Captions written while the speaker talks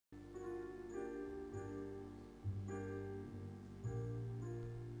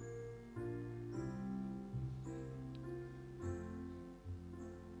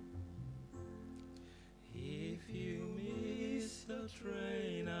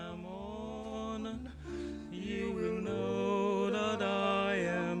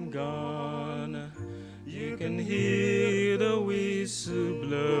hear the whistle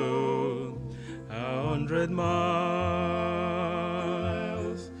blow 100 miles,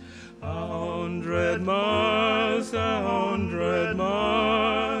 100 miles, 100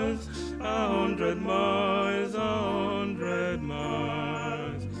 miles, 100 miles, 100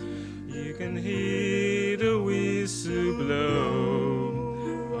 miles. You can hear the whistle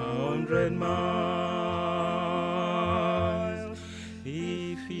blow 100 miles.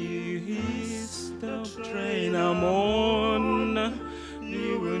 If you miss the train I'm on,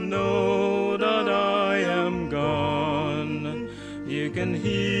 you will know that I am gone. You can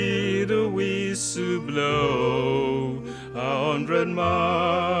hear the whistle blow 100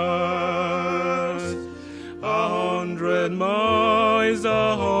 miles, 100 miles,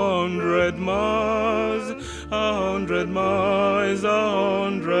 100 miles, 100 miles,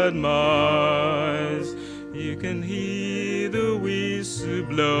 100 miles. You can hear the whistle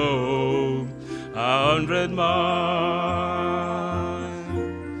blow 100 miles.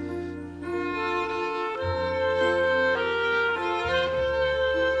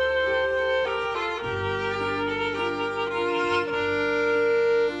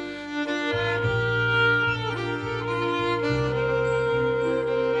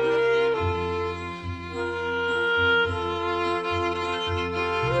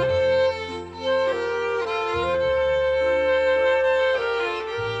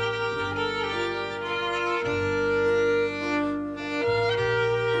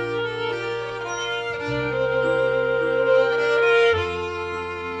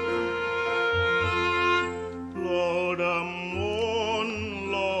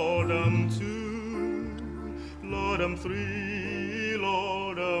 Three,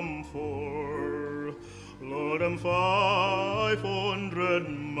 Lord, I'm four, Lord, I'm 500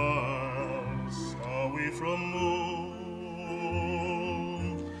 miles away from home.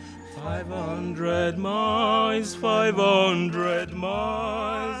 500 miles, 500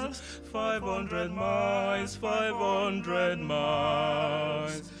 miles, 500 miles, 500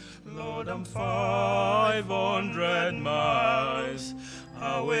 miles. Lord, I'm 500 miles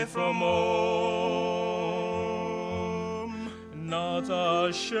away from home. Not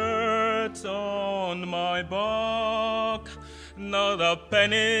a shirt on my back, not a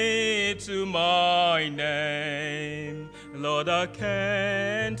penny to my name. Lord, I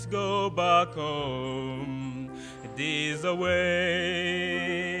can't go back home this away.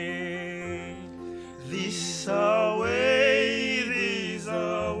 This away, this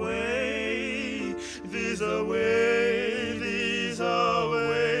away, this away, this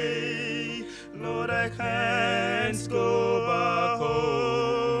away. Lord, I can't go back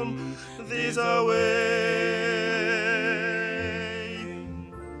home this away.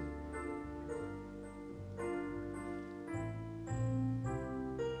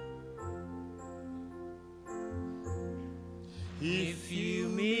 If you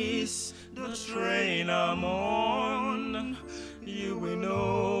miss the train I'm on, you will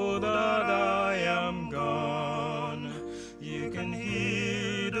know that I am gone. You can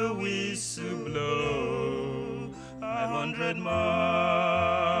hear the whistle blow 500 miles,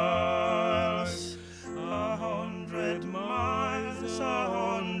 100 miles,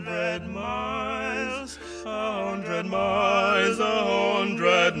 100 miles, 100 miles,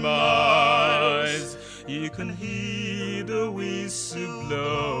 100 miles. You can hear the whistle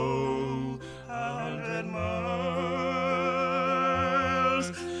blow 100 miles,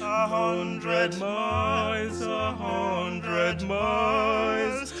 100 miles, 100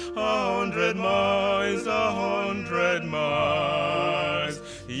 miles, 100 miles, 100 miles.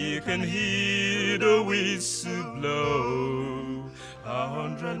 You can hear the whistle blow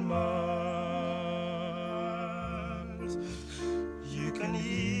 100 miles. You can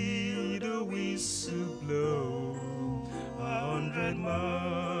hear the whistle blow 100 miles.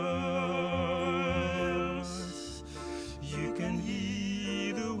 You can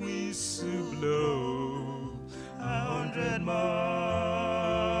hear the whistle blow 100 miles.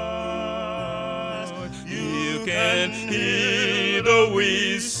 You can hear the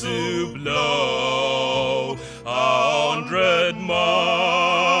whistle blow 100 miles.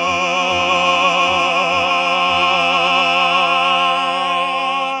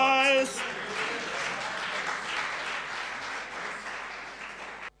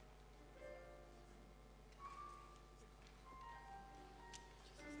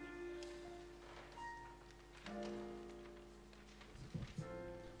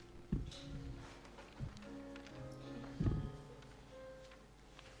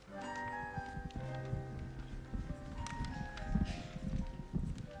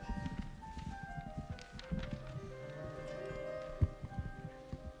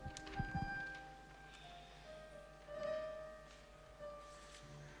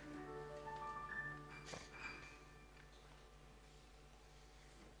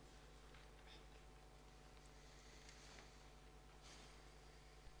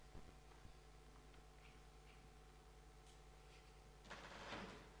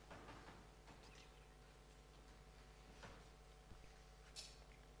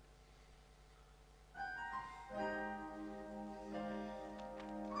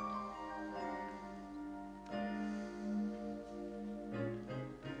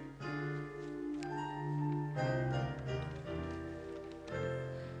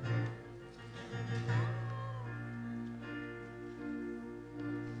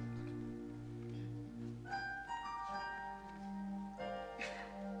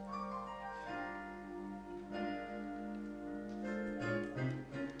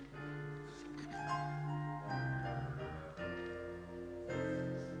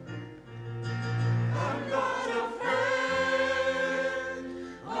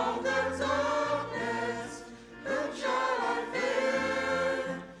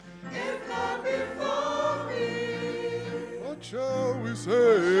 we say?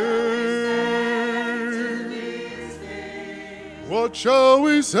 What shall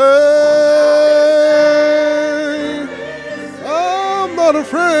we say? I'm not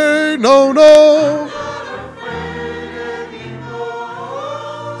afraid, no, no.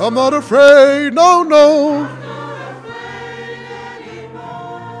 I'm not afraid, no, no.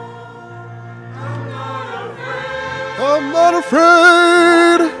 I'm not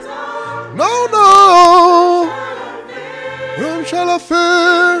afraid, no, no. Whom shall I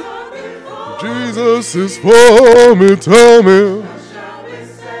fear? Jesus is for me, tell me.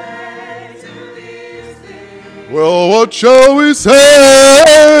 Well, what shall we say?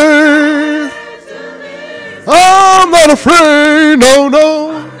 I'm not afraid, no, no.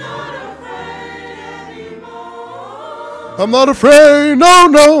 I'm not afraid, no,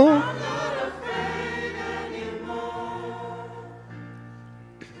 no.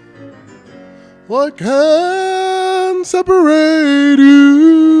 What can separate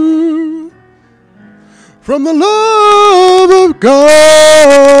you from the love of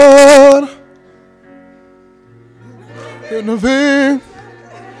God? And nothing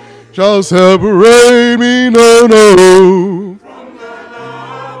shall separate me, no, no. From the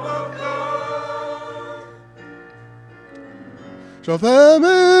love of God. Shall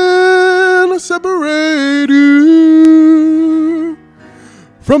famine separate you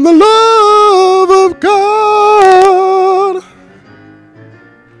from the love of God?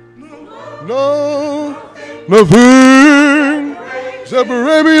 No, nothing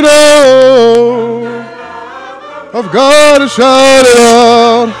separate me, no. I've got to shout it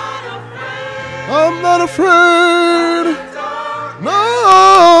out. I'm not afraid.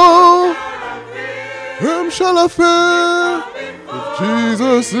 No. Whom shall I fear? If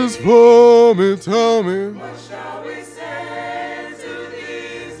Jesus is for me, tell me. What shall we say to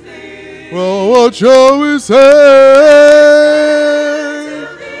these things? Well, what shall we say?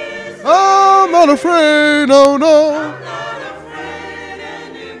 I'm not afraid, no, no.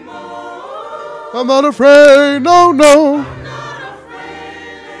 I'm not afraid, no, no. I'm not afraid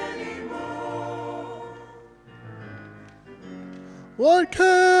anymore. What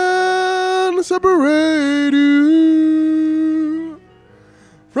can separate you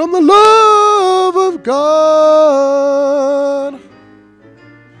from the love of God?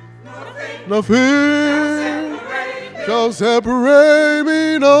 Nothing shall separate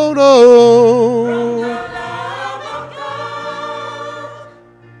me, no, no.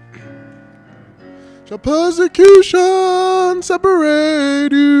 Shall persecution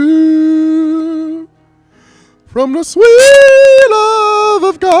separate you from the sweet love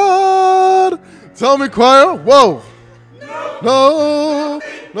of God? Tell me, choir. Whoa. No,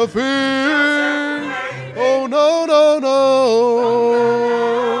 nothing. Oh, no, no, no.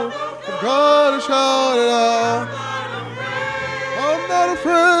 I've got to shout it out. I'm not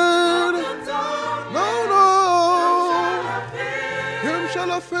afraid. No, no. Him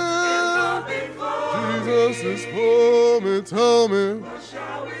shall I fear. Jesus is for me, tell me. What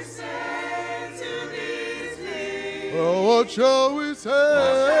shall we say to these things? Oh, what shall we say? What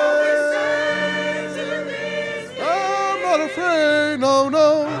shall we say to these things? I'm not afraid, no, no.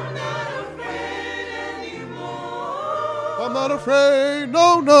 I'm not afraid anymore. I'm not afraid,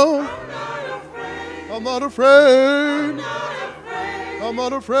 no, no. I'm not afraid. I'm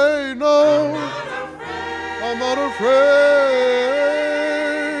not afraid, no. I'm not afraid.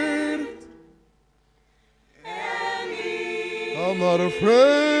 I'm not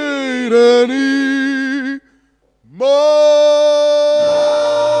afraid anymore.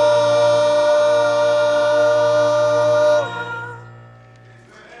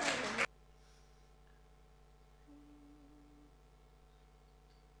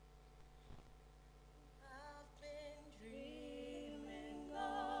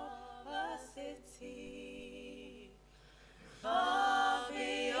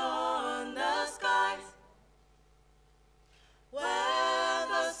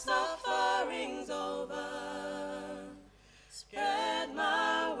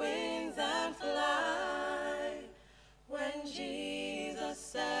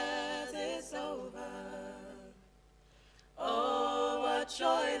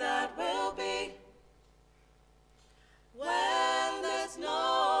 Joy that will be when there's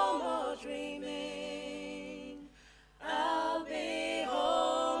no more dreaming. I'll be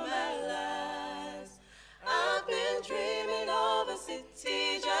home at last. I've been dreaming of a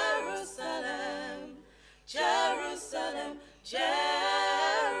city, Jerusalem, Jerusalem, Jerusalem.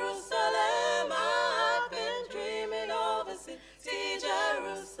 I've been dreaming of a city,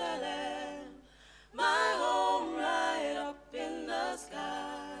 Jerusalem, my home right up in the sky.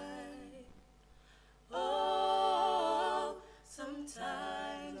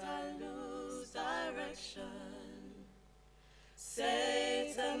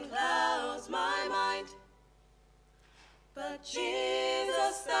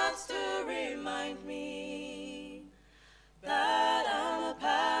 thoughts to remind me that I'm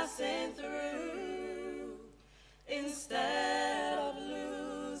passing through instead of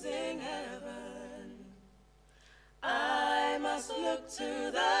losing heaven. I must look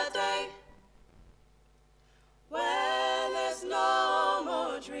to the day when there's no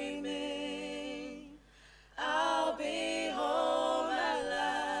more dreaming. I'll be home at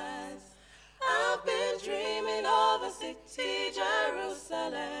last. I've been dreaming of a city,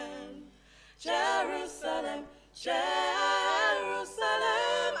 Jerusalem, Jerusalem, Jerusalem.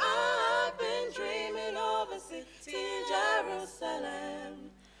 I've been dreaming of a city,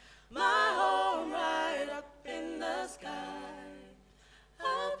 Jerusalem, my home right up in the sky.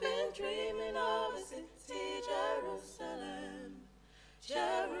 I've been dreaming of a city, Jerusalem,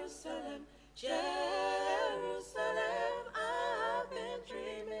 Jerusalem, Jerusalem. I've been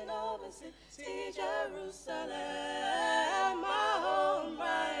dreaming of a city, Jerusalem, my home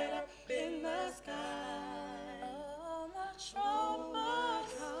right up in the sky. All my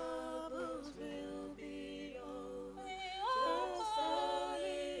troubles will be over. Just a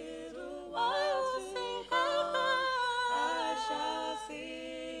little while to go. I shall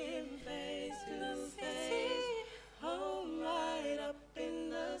see him face to face, home right up in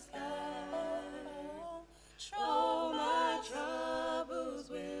the sky. All my troubles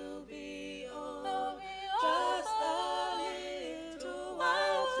will be over. Just a little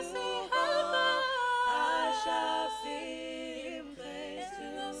while to go. I shall see him face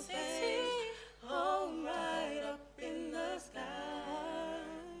to face, home right up in the sky.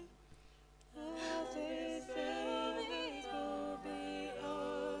 As his service will be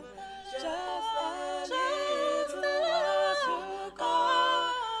over. Just a little while to go.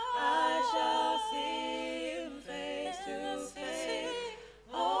 I shall see him face to face,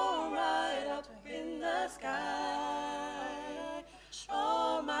 home right up in the sky.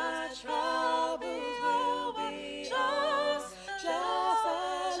 All my troubles will be just a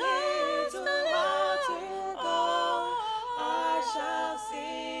little while to go. I shall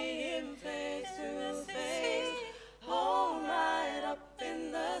see him face to face, home right up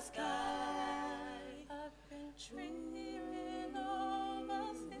in the sky. I've been dreaming of a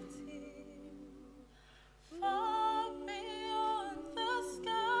city far beyond the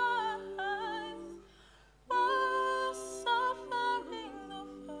skies, where suffering no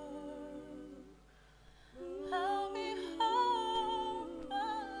further. I'll be home at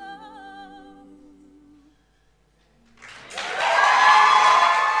last.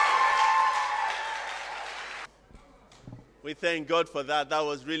 We thank God for that. That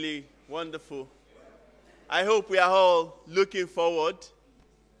was really wonderful. I hope we are all looking forward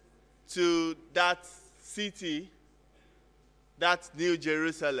to that city, that New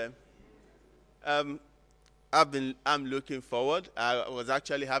Jerusalem. I'm looking forward. I was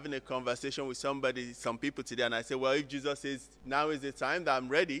actually having a conversation with some people today, and I said, well, if Jesus says now is the time that I'm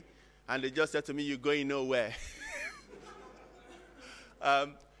ready, and they just said to me, you're going nowhere.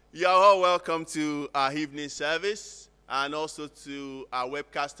 You are all welcome to our evening service, and also to our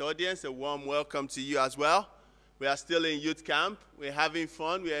webcast audience. A warm welcome to you as well. We are still in youth camp. We're having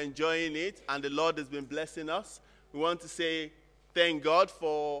fun. We're enjoying it, and the Lord has been blessing us. We want to say thank God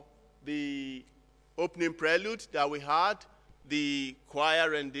for the opening prelude that we had, the choir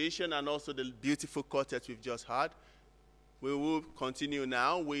rendition, and also the beautiful quartet we've just had. We will continue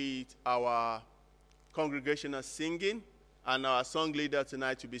now with our congregational singing, and our song leader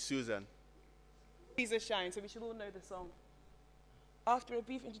tonight will be Susan. Jesus shine, so we should all know the song. After a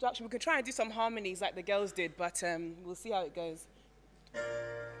brief introduction, we can try and do some harmonies like the girls did, but we'll see how it goes.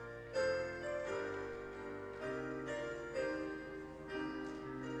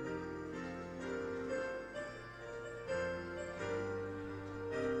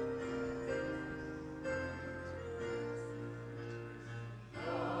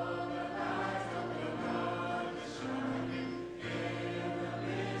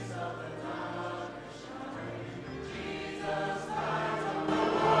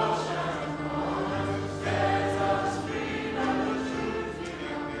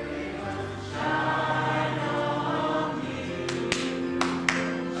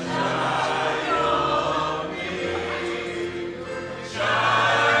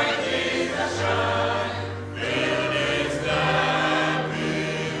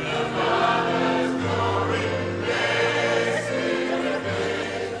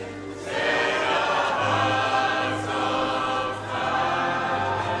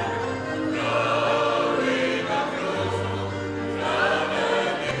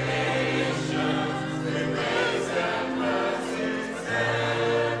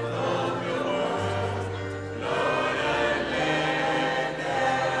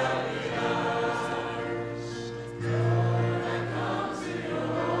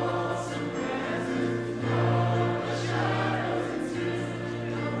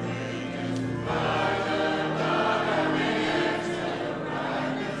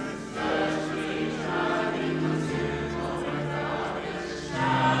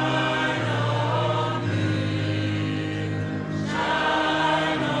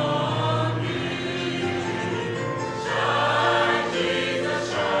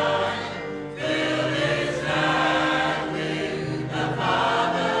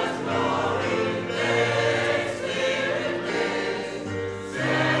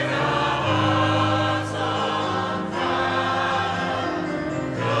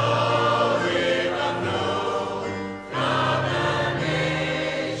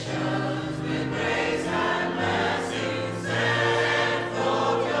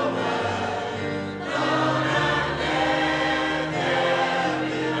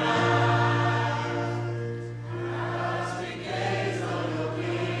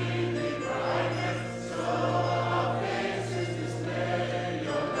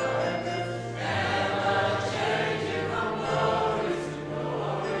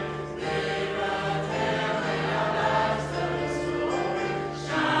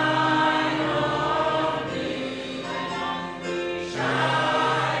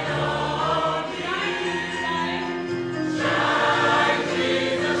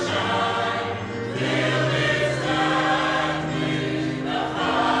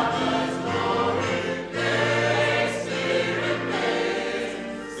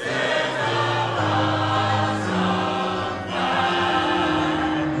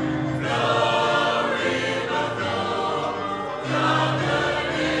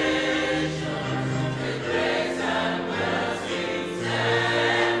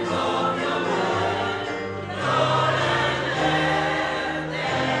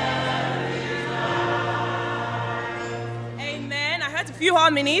 few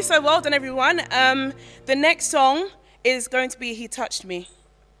harmonies, so well done, everyone. The next song is going to be He Touched Me.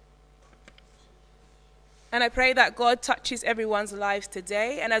 And I pray that God touches everyone's lives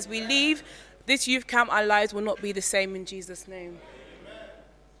today. And as we leave this youth camp, our lives will not be the same in Jesus' name.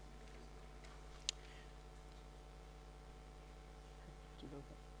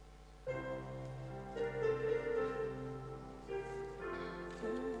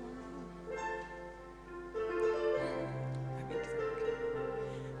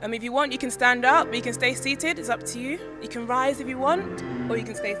 If you want, you can stand up, you can stay seated, it's up to you. You can rise if you want, or you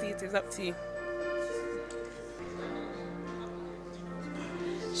can stay seated, it's up to you.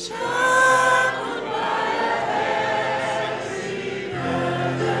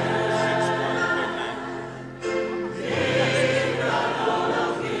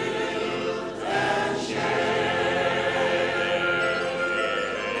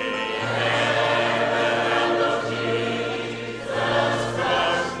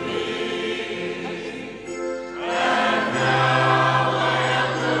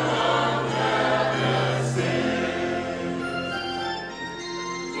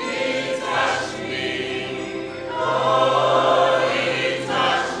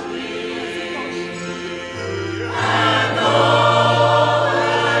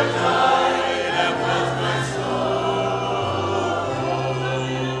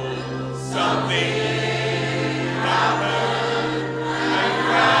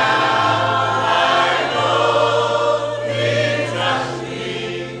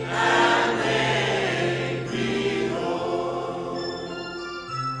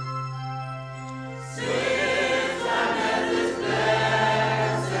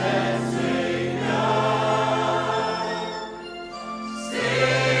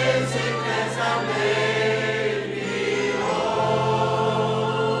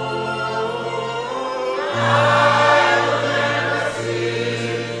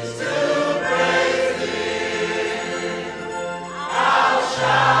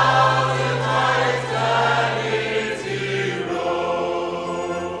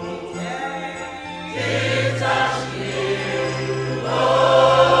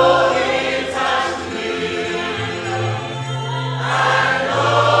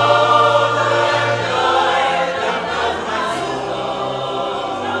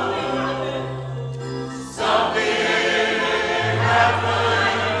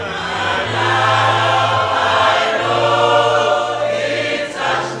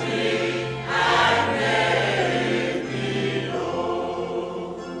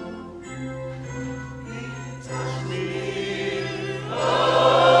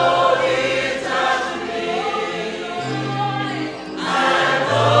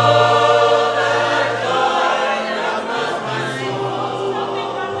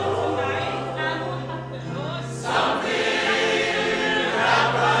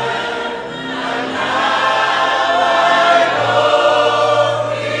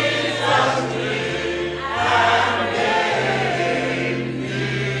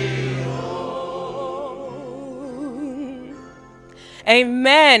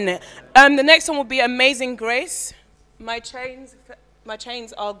 Amen. The next one will be Amazing Grace. My chains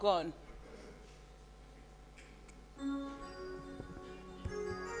are gone.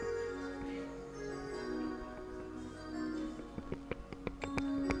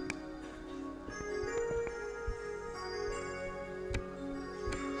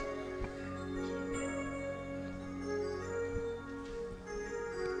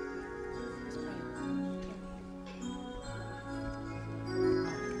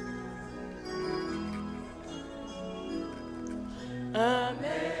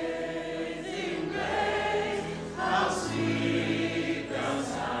 Amen.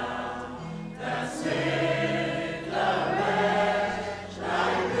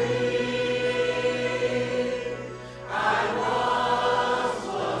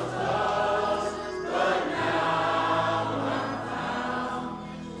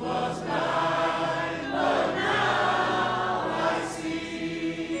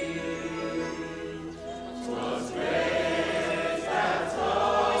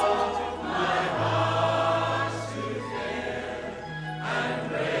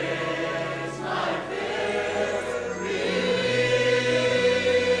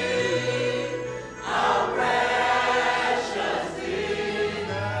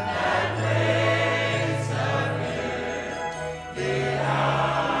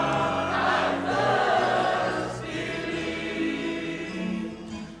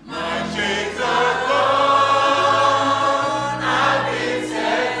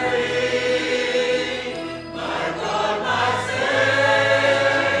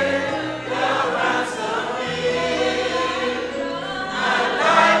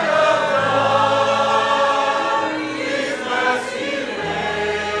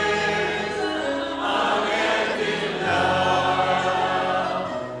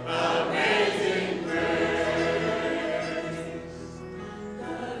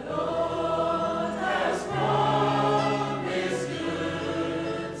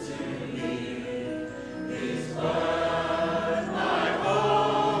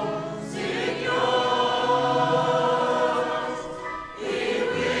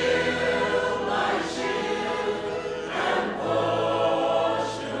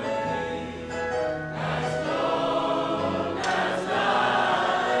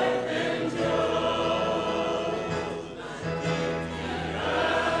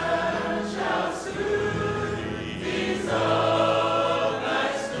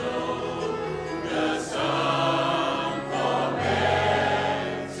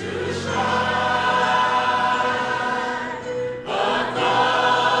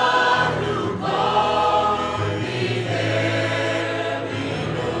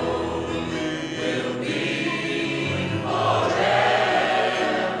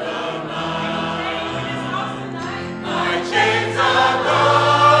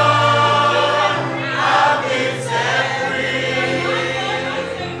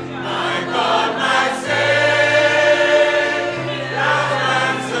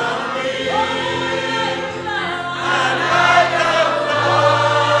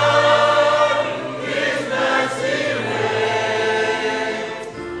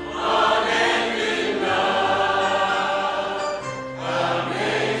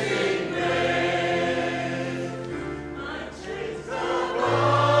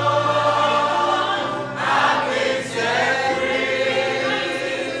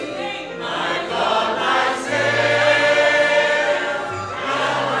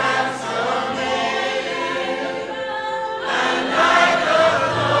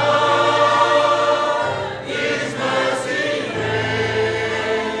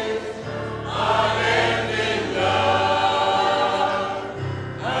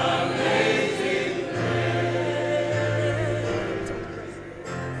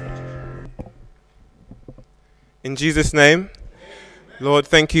 In Jesus' name, Lord,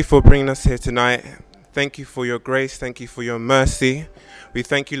 thank you for bringing us here tonight. Thank you for your grace. Thank you for your mercy. We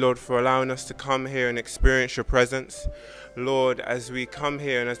thank you, Lord, for allowing us to come here and experience your presence. Lord, as we come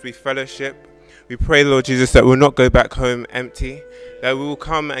here and as we fellowship, we pray, Lord Jesus, that we'll not go back home empty, that we will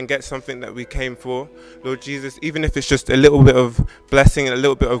come and get something that we came for. Lord Jesus, even if it's just a little bit of blessing, a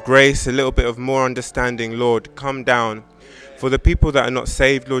little bit of grace, a little bit of more understanding, Lord, come down. For the people that are not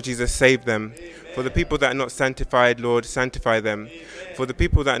saved, Lord Jesus, save them. For the people that are not sanctified, Lord, sanctify them. For the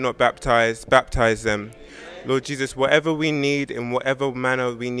people that are not baptized, baptize them. Lord Jesus, whatever we need, in whatever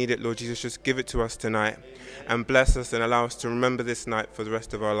manner we need it, Lord Jesus, just give it to us tonight. And bless us and allow us to remember this night for the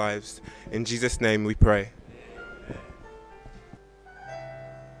rest of our lives. In Jesus' name we pray.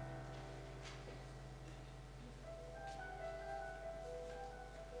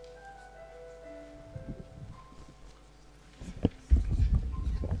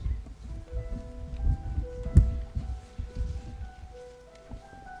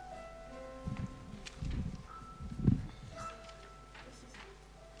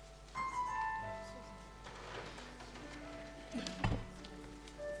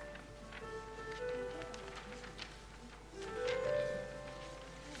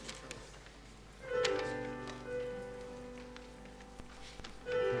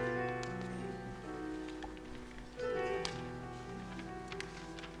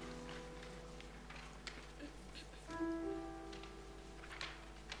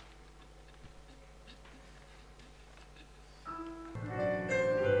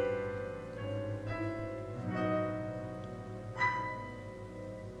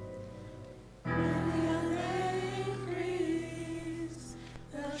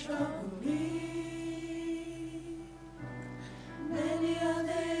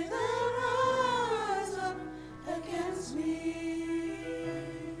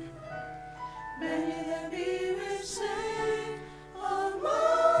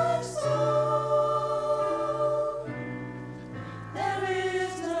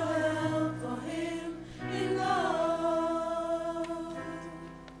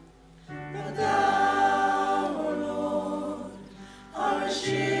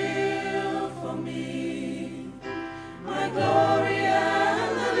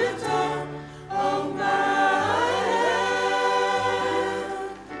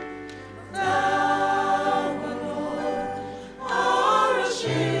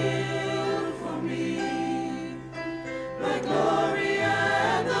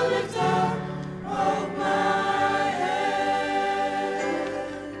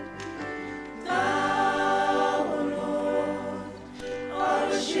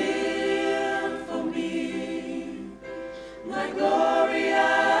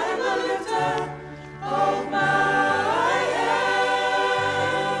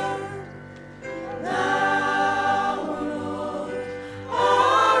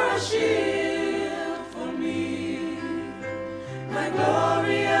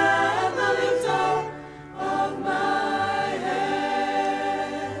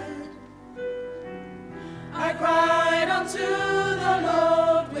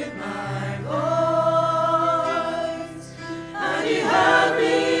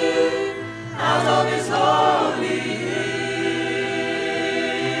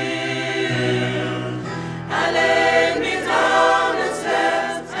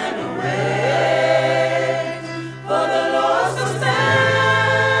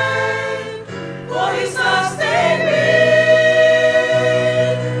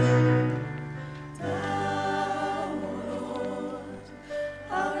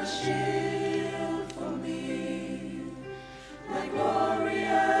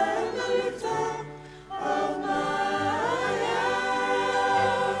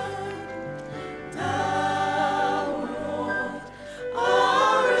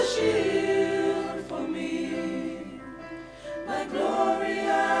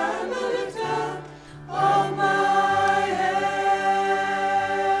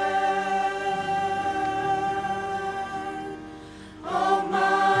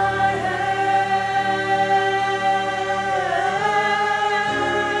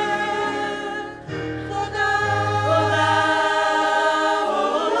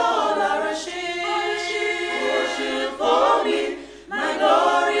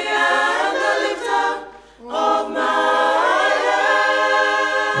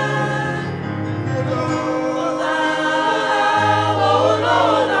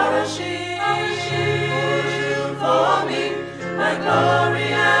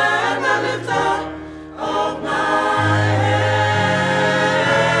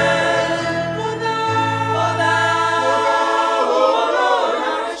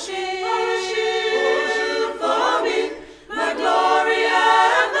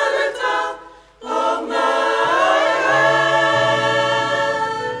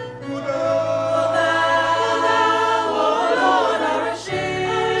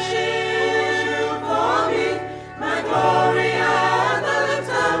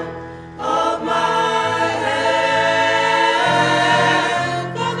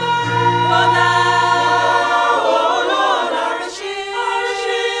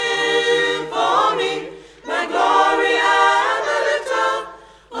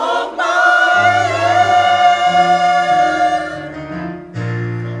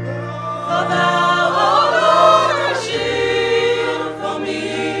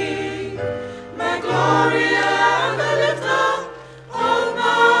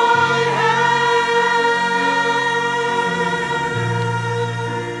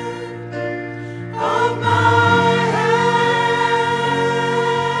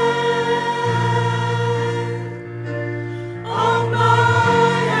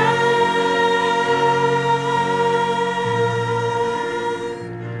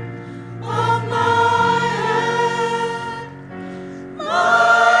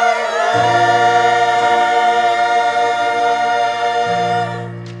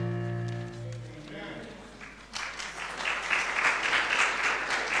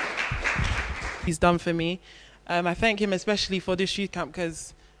 he's done for me. I thank him especially for this youth camp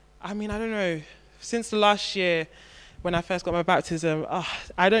because, I mean, I don't know, since the last year when I first got my baptism,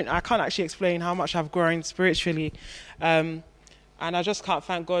 I can't actually explain how much I've grown spiritually. And I just can't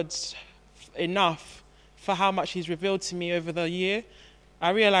thank God enough for how much he's revealed to me over the year. I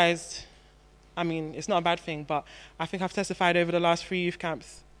realized, I mean, it's not a bad thing, but I think I've testified over the last 3 youth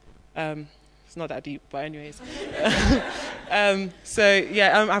camps. It's not that deep, but anyways.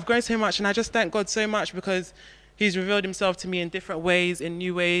 I've grown so much, and I just thank God so much because he's revealed himself to me in different ways, in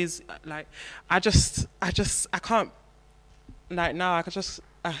new ways. Like, I can't, like now, I can just,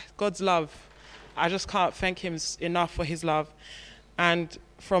 God's love, I just can't thank him enough for his love. And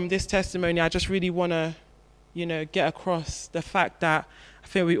from this testimony, I just really want to, get across the fact that I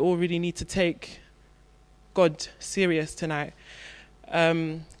think we all really need to take God serious tonight.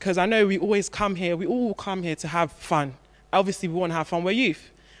 Because I know we all come here to have fun. Obviously, we want to have fun, we're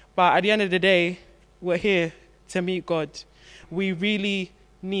youth. But at the end of the day, we're here to meet God. We really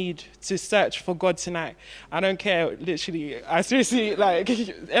need to search for God tonight. I don't care, literally. I seriously, like,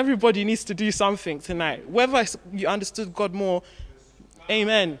 everybody needs to do something tonight. Whether you understood God more,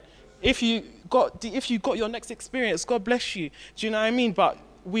 amen. If you got your next experience, God bless you. Do you know what I mean? But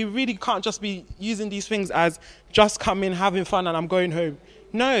we really can't just be using these things as just come in, having fun, and I'm going home.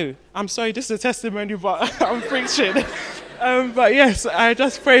 No, I'm sorry, this is a testimony, but I'm preaching. But yes, I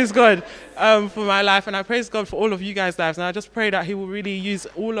just praise God for my life, and I praise God for all of you guys' lives, and I just pray that he will really use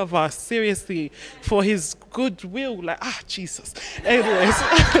all of us seriously for his good will. Like, Jesus. Anyways,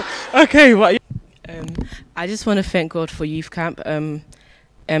 okay, but I just want to thank God for youth camp.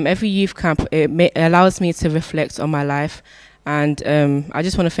 Every youth camp, it allows me to reflect on my life, and I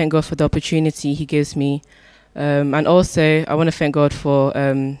just want to thank God for the opportunity he gives me. And also, I want to thank God for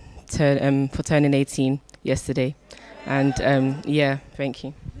turning 18 yesterday. And thank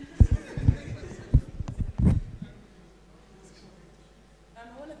you.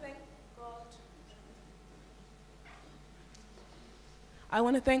 I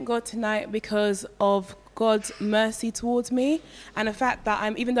want to thank God tonight because of God's mercy towards me and the fact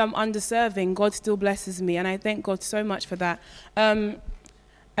that even though I'm undeserving, God still blesses me, and I thank God so much for that.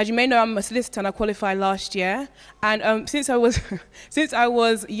 As you may know, I'm a solicitor and I qualified last year. And since I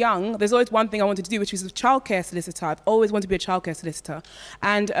was young, there's always one thing I wanted to do, which was a childcare solicitor. I've always wanted to be a childcare solicitor.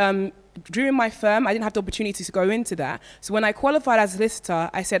 And during my firm, I didn't have the opportunity to go into that. So when I qualified as a solicitor,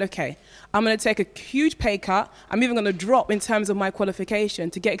 I said, okay, I'm going to take a huge pay cut. I'm even going to drop in terms of my qualification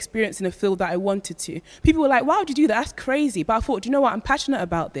to get experience in a field that I wanted to. People were like, why would you do that? That's crazy. But I thought, do you know what? I'm passionate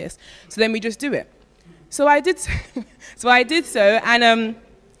about this. So let me just do it. So I did so. And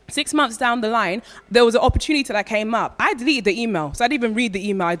 6 months down the line, there was an opportunity that came up. I deleted the email, so I didn't even read the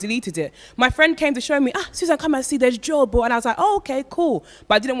email. I deleted it. My friend came to show me, Susan, come and see, there's a job. And I was like, oh, okay, cool.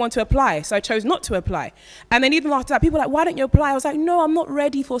 But I didn't want to apply, so I chose not to apply. And then even after that, people were like, why don't you apply? I was like, no, I'm not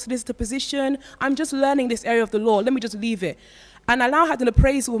ready for a solicitor position. I'm just learning this area of the law. Let me just leave it. And I now had an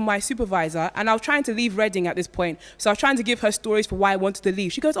appraisal with my supervisor, and I was trying to leave Reading at this point. So I was trying to give her stories for why I wanted to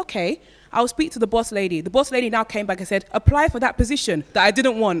leave. She goes, okay, I'll speak to the boss lady. The boss lady now came back and said, apply for that position that I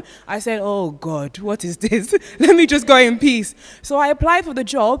didn't want. I said, oh God, what is this? Let me just go in peace. So I applied for the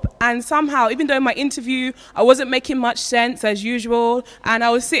job, and somehow, even though in my interview, I wasn't making much sense as usual, and I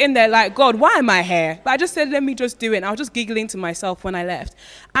was sitting there like, God, why am I here? But I just said, let me just do it. And I was just giggling to myself when I left.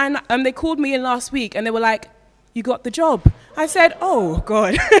 And they called me in last week, and they were like, you got the job. I said, oh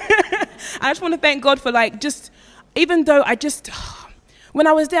God. I just want to thank God for even though when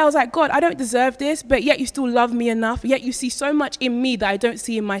I was there, I was like, God, I don't deserve this, but yet you still love me enough. Yet you see so much in me that I don't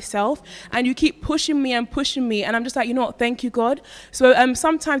see in myself. And you keep pushing me. And I'm just like, you know what? Thank you, God. So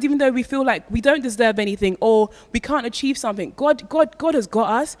sometimes, even though we feel like we don't deserve anything or we can't achieve something, God has got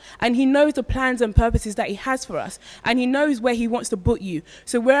us, and he knows the plans and purposes that he has for us. And he knows where he wants to put you.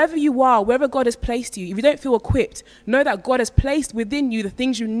 So wherever you are, wherever God has placed you, if you don't feel equipped, know that God has placed within you the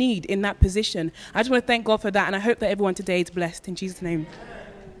things you need in that position. I just want to thank God for that. And I hope that everyone today is blessed. In Jesus' name.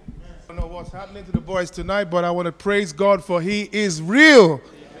 I don't know what's happening to the boys tonight, but I want to praise God for he is real. Amen.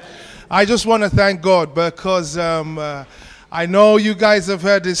 I just want to thank God because I know you guys have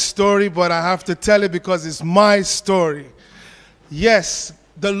heard this story, but I have to tell it because it's my story. Yes,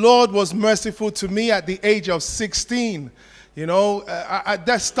 the Lord was merciful to me at the age of 16. You know,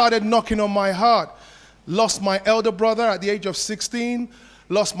 that started knocking on my heart. Lost my elder brother at the age of 16.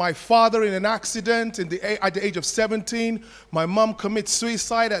 Lost my father in an accident at the age of 17. My mom commits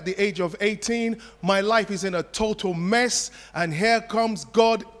suicide at the age of 18. My life is in a total mess. And here comes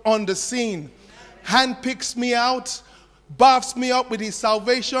God on the scene. Handpicks me out, baths me up with his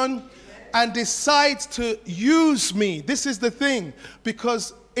salvation, and decides to use me. This is the thing,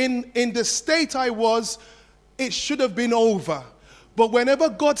 because in the state I was, it should have been over. But whenever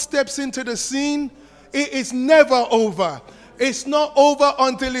God steps into the scene, it is never over. It's not over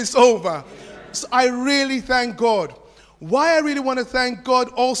until it's over. So I really thank God. Why I really want to thank God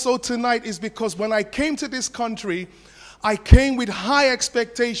also tonight is because when I came to this country, I came with high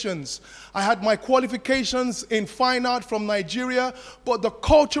expectations. I had my qualifications in fine art from Nigeria, but the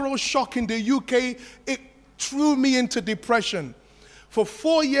cultural shock in the UK, it threw me into depression. For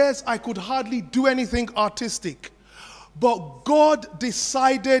 4 years, I could hardly do anything artistic. But God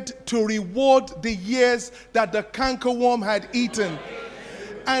decided to reward the years that the cankerworm had eaten.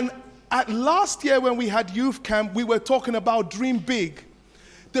 And at last year when we had youth camp, we were talking about dream big.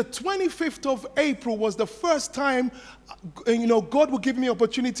 The 25th of April was the first time, God would give me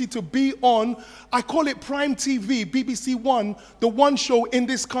opportunity to be on, I call it Prime TV, BBC One, the one show in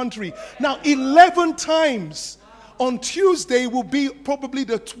this country. Now, 11 times on Tuesday will be probably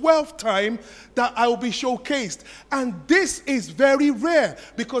the 12th time that I will be showcased. And this is very rare,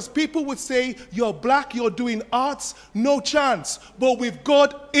 because people would say, you're black, you're doing arts, no chance. But with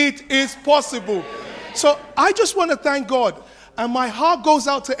God, it is possible. So I just want to thank God. And my heart goes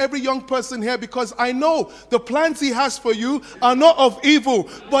out to every young person here, because I know the plans he has for you are not of evil,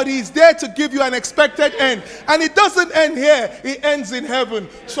 but he's there to give you an expected end. And it doesn't end here, it ends in heaven.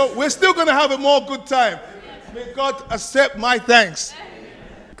 So we're still going to have a more good time. May God accept my thanks.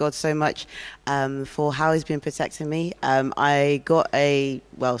 God so much for how he's been protecting me. I got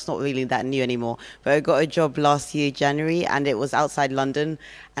it's not really that new anymore, but I got a job last year, January, and it was outside London.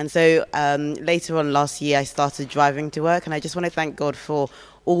 And so later on last year, I started driving to work, and I just want to thank God for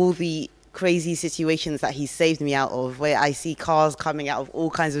all the crazy situations that he saved me out of, where I see cars coming out of all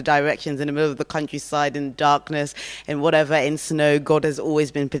kinds of directions in the middle of the countryside, in darkness, and whatever, in snow. God has always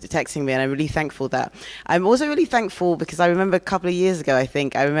been protecting me, and I'm really thankful that. I'm also really thankful because I remember a couple of years ago,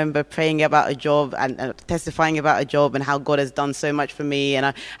 I remember praying about a job and testifying about a job and how God has done so much for me, and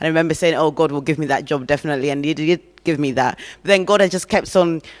I remember saying, oh, God will give me that job definitely, and he did give me that. But then God has just kept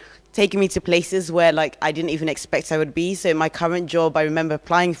on taking me to places where I didn't even expect I would be. So in my current job, I remember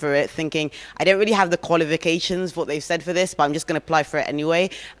applying for it thinking, I don't really have the qualifications, what they've said for this, but I'm just going to apply for it anyway.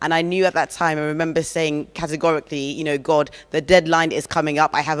 And I knew at that time, I remember saying categorically, God, the deadline is coming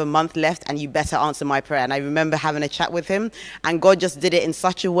up. I have a month left and you better answer my prayer. And I remember having a chat with him, and God just did it in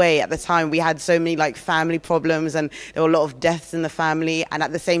such a way. At the time, we had so many family problems, and there were a lot of deaths in the family. And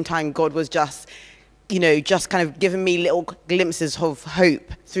at the same time, God was just kind of giving me little glimpses of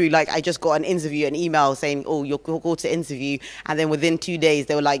hope through, I just got an email saying, oh, you're called to interview. And then within 2 days,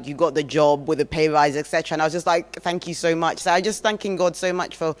 they were like, you got the job with a pay rise, etc. And I was just like, thank you so much. So I just thanking God so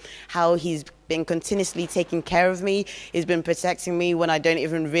much for how he's been continuously taking care of me. He's been protecting me when I don't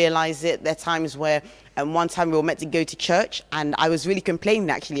even realize it. There are times where, one time we were meant to go to church, and I was really complaining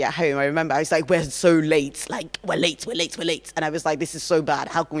actually at home. I remember I was like, we're so late. We're late. And I was like, this is so bad.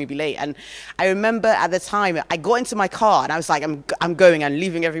 How can we be late? And I remember at the time, I got into my car and I was like, I'm going. I'm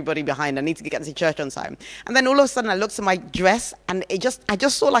leaving everybody behind. I need to get to church on time. And then all of a sudden I looked at my dress, and I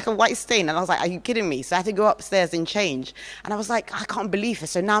just saw a white stain, and I was like, are you kidding me? So I had to go upstairs and change. And I was like, I can't believe it.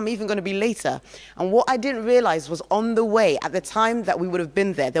 So now I'm even going to be later. And what I didn't realize was on the way, at the time that we would have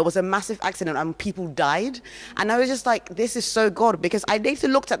been there was a massive accident and people died. And I was just like, this is so God, because I later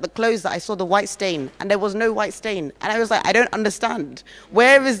looked at the clothes that I saw the white stain, and there was no white stain. And I was like, I don't understand.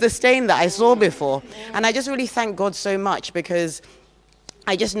 Where is the stain that I saw before? And I just really thank God so much, because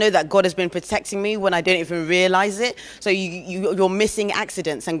I just know that God has been protecting me when I don't even realize it. So you're missing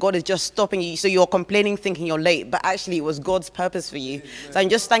accidents, and God is just stopping you. So you're complaining, thinking you're late, but actually it was God's purpose for you. So I'm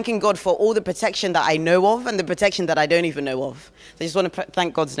just thanking God for all the protection that I know of and the protection that I don't even know of. So I just want to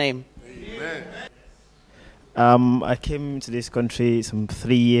thank God's name. Amen. I came to this country some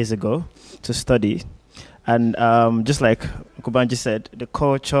 3 years ago to study, and just like Kubanji said, the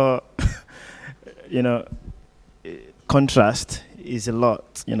culture, contrast is a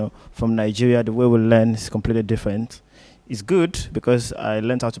lot. From Nigeria, the way we learn is completely different. It's good because I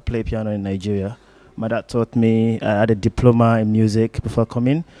learned how to play piano in Nigeria. My dad taught me. I had a diploma in music before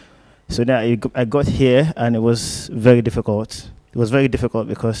coming. So then I got here, and it was very difficult. It was very difficult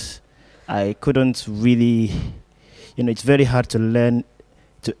because I couldn't really, it's very hard to learn,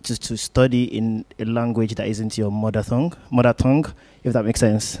 to study in a language that isn't your mother tongue, if that makes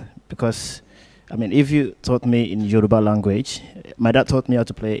sense. Because, if you taught me in Yoruba language, my dad taught me how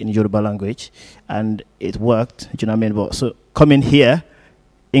to play in Yoruba language, and it worked, do you know what I mean? But so coming here,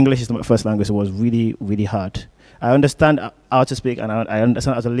 English is my first language, so it was really, really hard. I understand how to speak and I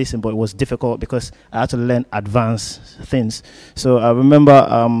understand how to listen, but it was difficult because I had to learn advanced things. So I remember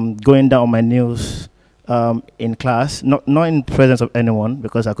going down on my knees in class, not in presence of anyone,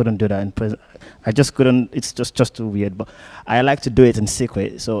 because I couldn't do that in presence. I just couldn't. It's just too weird. But I like to do it in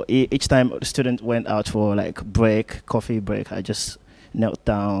secret. So each time the student went out for like coffee break, I just knelt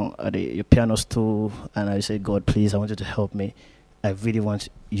down at the piano stool and I said, God, please, I want you to help me. I really want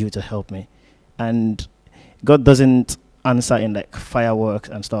you to help me. And God doesn't answer in like fireworks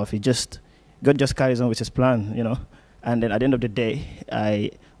and stuff. God just carries on with his plan, you know. And then at the end of the day,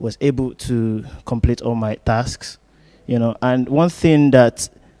 I was able to complete all my tasks, you know. And one thing that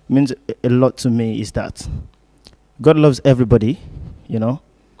means a lot to me is that God loves everybody, you know,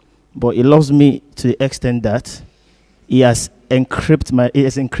 but he loves me to the extent that he has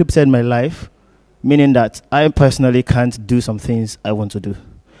encrypted my life, meaning that I personally can't do some things I want to do.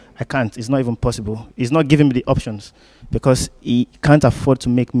 I can't. It's not even possible. He's not giving me the options because he can't afford to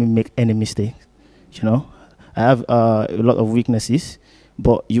make me make any mistake, you know. I have a lot of weaknesses,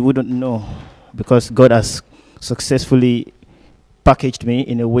 but you wouldn't know because God has successfully packaged me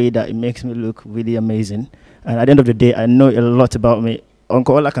in a way that it makes me look really amazing. And at the end of the day, I know a lot about me.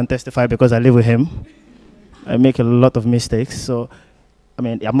 Uncle Ola can testify because I live with him. I make a lot of mistakes. So, I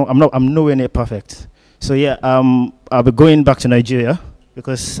mean, I'm nowhere near perfect. So yeah, I'll be going back to Nigeria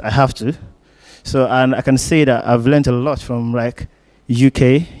because I have to. So, and I can say that I've learned a lot from like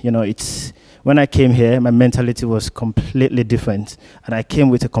UK. You know, when I came here, my mentality was completely different, and I came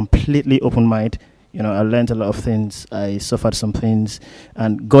with a completely open mind. You know, I learned a lot of things. I suffered some things,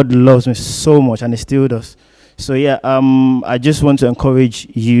 and God loves me so much, and he still does. So yeah, I just want to encourage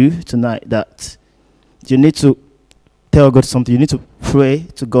you tonight that you need to tell God something. You need to pray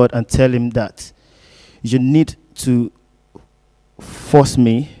to God and tell him that you need to force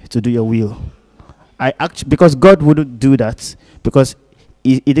me to do your will. Because God wouldn't do that, because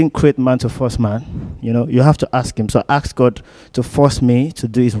he didn't create man to force man. You know, you have to ask him. So ask God to force me to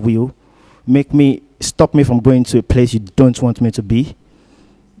do his will. Stop me from going to a place you don't want me to be.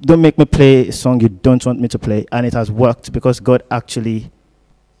 Don't make me play a song you don't want me to play. And it has worked because God actually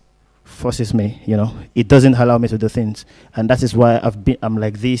forces me, you know. It doesn't allow me to do things. And that is why I'm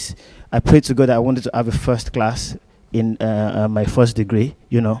like this. I prayed to God that I wanted to have a first class in my first degree,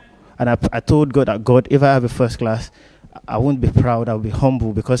 you know. And I told God that, God, if I have a first class, I won't be proud, I'll be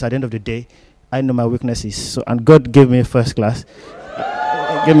humble, because at the end of the day, I know my weaknesses. So, and God gave me a first class.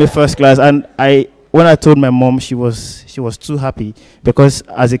 And when I told my mom, she was too happy, because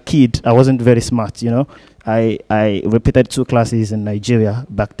as a kid I wasn't very smart, you know. I repeated 2 classes in Nigeria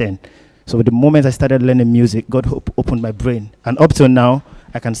back then. So the moment I started learning music, God opened my brain, and up till now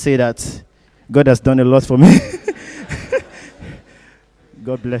I can say that God has done a lot for me.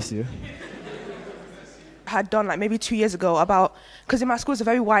 God bless you. Had done like maybe 2 years ago because in my school it's a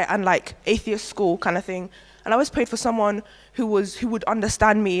very white and like atheist school kind of thing, and I always prayed for someone who would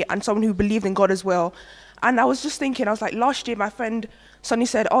understand me and someone who believed in God as well. And I was just thinking, I was like, last year my friend suddenly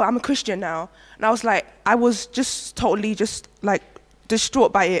said, oh, I'm a Christian now, and I was just totally just like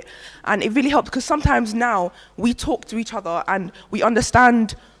distraught by it. And it really helped, because sometimes now we talk to each other and we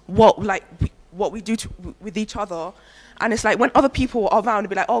understand what we do with each other. And it's like when other people are around, they'll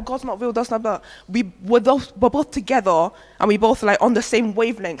be like, oh, God's not real, that's not that. We're both together, and we both like on the same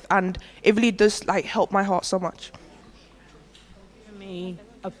wavelength, and it really does like help my heart so much. Give me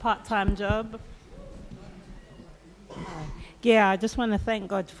a part-time job. Yeah, I just want to thank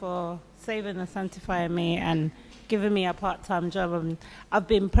God for saving and sanctifying me and giving me a part-time job. I've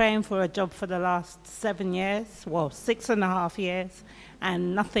been praying for a job for the last 7 years, 6.5 years,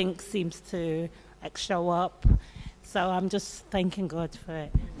 and nothing seems to like show up. So I'm just thanking God for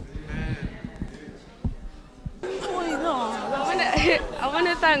it. I want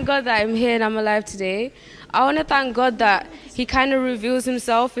to thank God that I'm here and I'm alive today. I want to thank God that he kind of reveals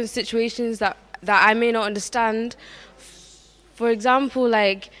himself in situations that I may not understand. For example,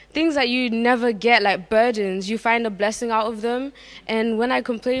 like things that you never get, like burdens, you find a blessing out of them. And when I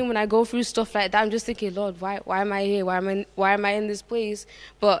complain, when I go through stuff like that, I'm just thinking, Lord, why am I here? Why am I in this place?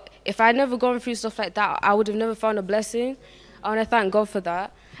 But if I'd never gone through stuff like that, I would have never found a blessing. I want to thank God for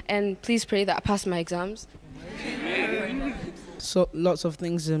that. And please pray that I pass my exams. So lots of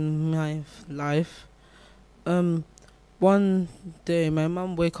things in my life. One day my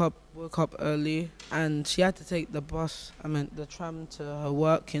mum woke up early, and she had to take the tram to her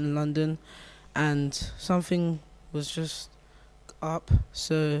work in London, and something was just up,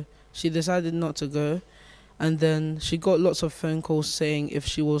 so she decided not to go. And then she got lots of phone calls saying if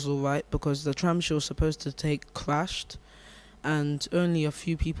she was alright, because the tram she was supposed to take crashed, and only a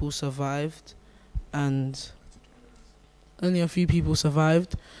few people survived. And only a few people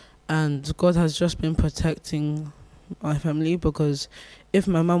survived, and God has just been protecting my family, because if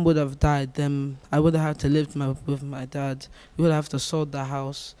my mum would have died, then I would have had to live with my dad. We would have to sold the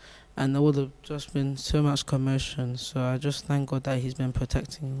house, and there would have just been so much commotion. So I just thank God that he's been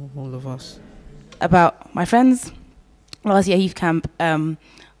protecting all of us. About my friends, last year youth camp,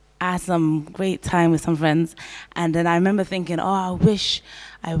 I had some great time with some friends, and then I remember thinking, oh,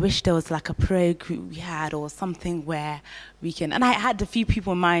 I wish there was like a prayer group we had or something where we can, and I had a few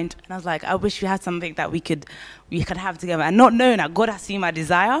people in mind, and I was like, I wish we had something that we could have together, and not knowing that God has seen my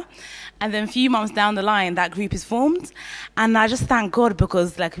desire. And then a few months down the line, that group is formed, and I just thank God,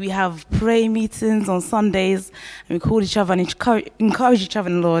 because like we have prayer meetings on Sundays, and we call each other and encourage each other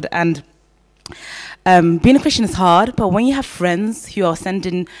in the Lord. And being a Christian is hard, but when you have friends who are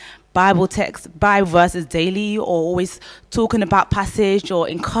sending Bible texts, Bible verses daily, or always talking about passage or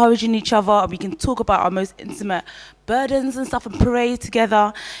encouraging each other, we can talk about our most intimate burdens and stuff and pray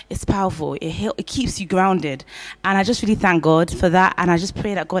together. It's powerful. It keeps you grounded, and I just really thank God for that. And I just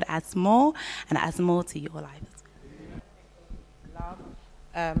pray that God adds more and adds more to your lives.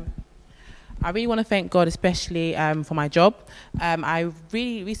 I really want to thank God, especially for my job. I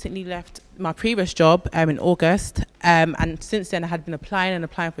really recently left my previous job in August, and since then I had been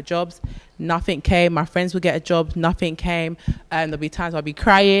applying for jobs. Nothing came. My friends would get a job, nothing came. There'll be times I'll be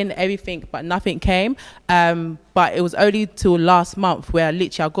crying, everything, but nothing came. But it was only till last month where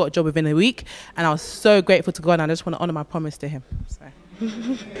I got a job within a week, and I was so grateful to God, and I just want to honor my promise to him. So.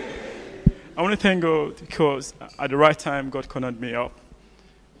 I want to thank God because at the right time God cornered me up.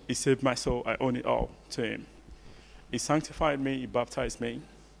 He saved my soul. I owe it all to him. He sanctified me. He baptized me.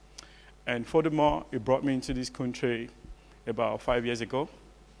 And furthermore, he brought me into this country about 5 years ago.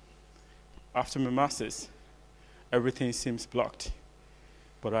 After my master's, everything seems blocked.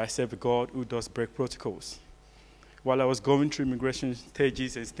 But I serve a God who does break protocols. While I was going through immigration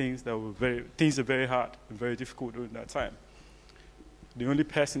stages and things are very hard and very difficult during that time, the only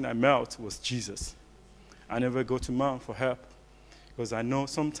person I met was Jesus. I never go to man for help, because I know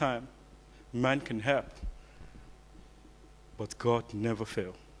sometimes man can help, but God never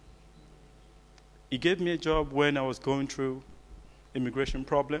fails. He gave me a job when I was going through immigration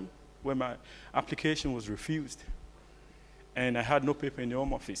problem, when my application was refused, and I had no paper in the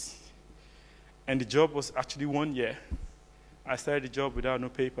Home Office. And the job was actually 1 year. I started the job without no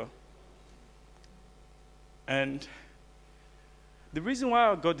paper. And the reason why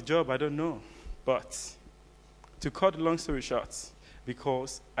I got the job, I don't know, but to cut the long story short,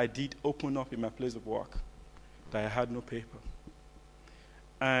 because I did open up in my place of work that I had no paper.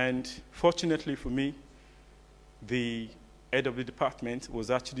 And fortunately for me, the head of the department was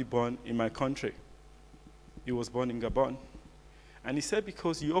actually born in my country. He was born in Gabon. And he said,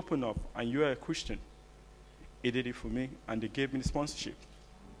 because you open up and you are a Christian, he did it for me, and they gave me the sponsorship.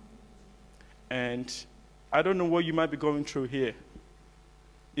 And I don't know what you might be going through here.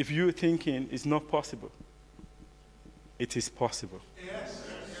 If you're thinking it's not possible, it is possible. Yes.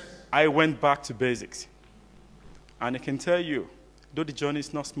 I went back to basics. And I can tell you, though the journey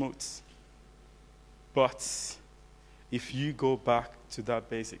is not smooth, but if you go back to that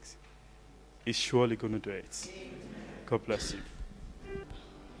basics, it's surely going to do it. Amen. God bless you.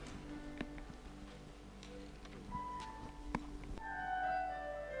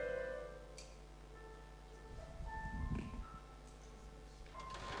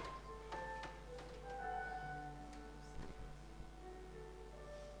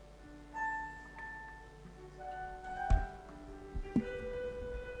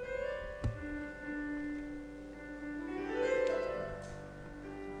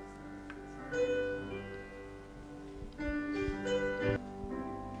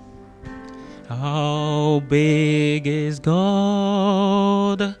 How big is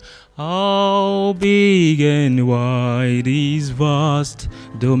God? How big and wide is vast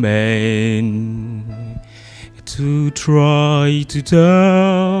domain? To try to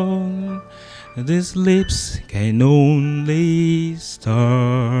tell, these lips can only start.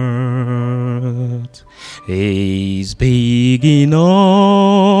 He's big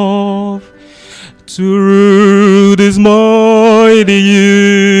enough to rule this mighty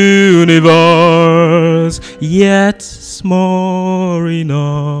universe, yet small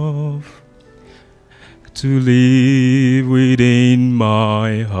enough to live within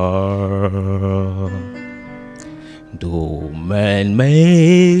my heart. Though man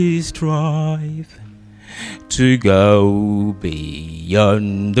may strive to go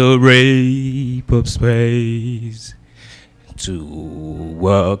beyond the rape of space, to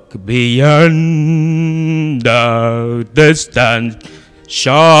walk beyond the distance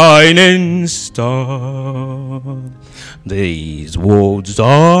shining star. These words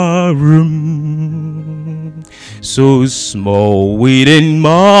are room so small within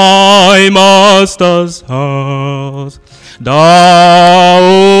my master's house.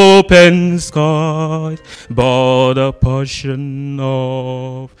 The open skies, but a portion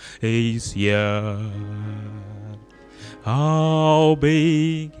of his yard. How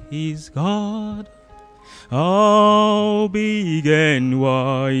big is God? How big and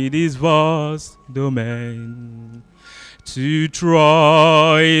wide is vast domain? To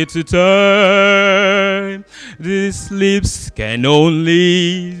try to turn these lips can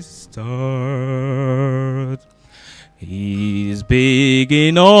only start. He's big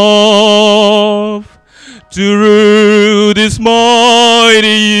enough to rule this mighty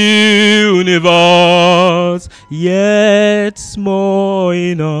universe, yet small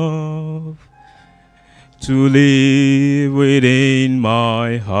enough to live within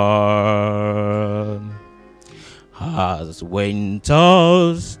my heart. As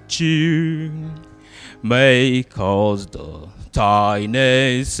winter's chill may cause the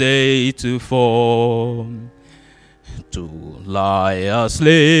tiniest say to form, to lie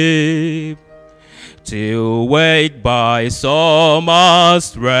asleep till wake by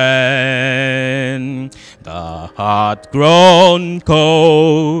summer's rain. The heart grown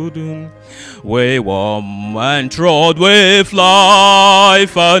cold, way warm and trod with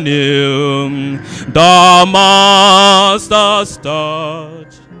life anew. The Master's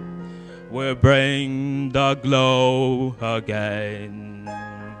touch will bring the glow again.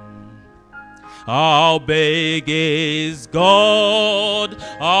 How big is God?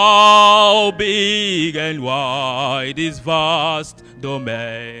 How big and wide is vast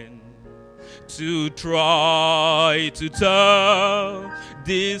domain? To try to tell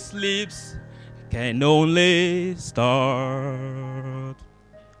these lips can only start.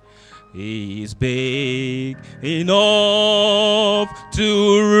 He's big enough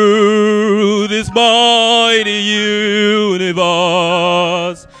to rule this mighty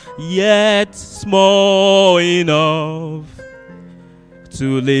universe, yet small enough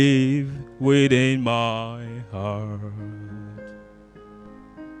to live within my heart.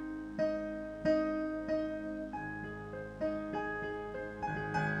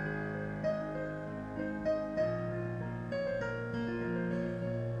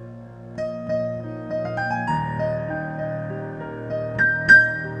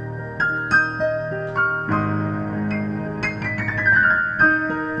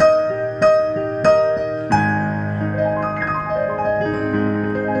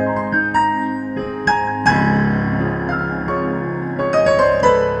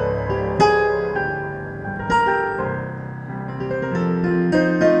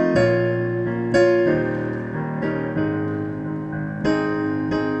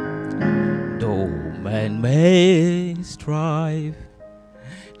 May strive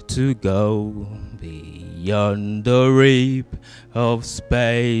to go beyond the reap of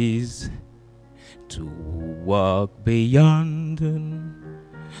space, to walk beyond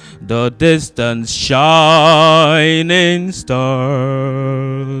the distant shining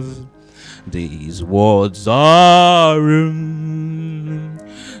stars. These words are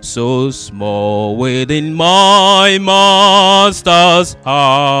so small within my Master's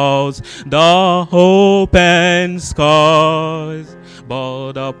house, the open skies,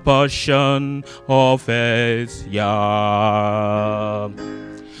 but a portion of his yard.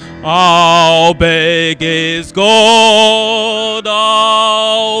 How big is God?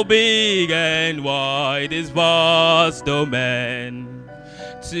 How big and wide is vast domain?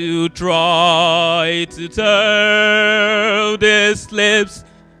 To try to tell these lips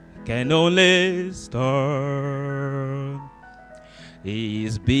can only start.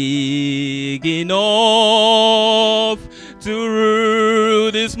 He's big enough to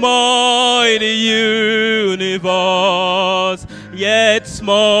rule this mighty universe, yet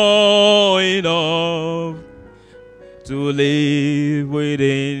small enough to live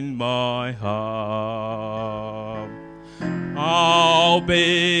within my heart. How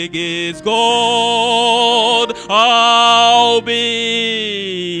big is God? How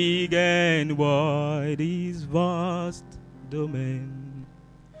big and wide is vast domain?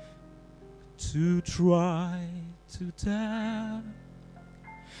 To try to tell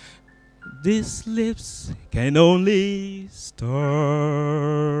these lips can only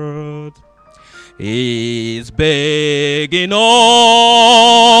start. He's big enough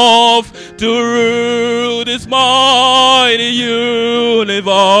to rule this mighty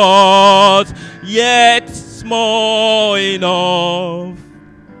universe, yet small enough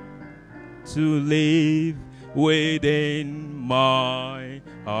to live within my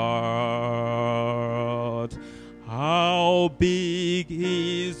heart. How big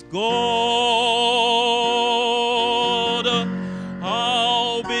is God?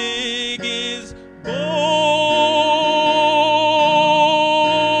 How big is God?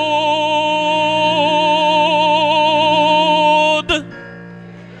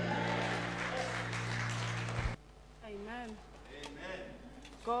 Amen.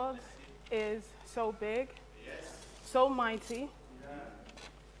 God is so big, so mighty,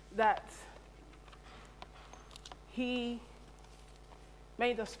 that He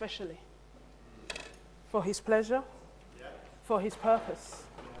made us specially for His pleasure, for His purpose.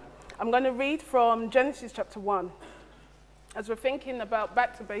 I'm going to read from Genesis chapter 1. As we're thinking about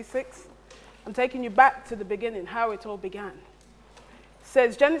back to basics, I'm taking you back to the beginning, how it all began. It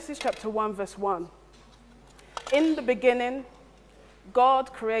says, Genesis chapter 1, verse 1. In the beginning,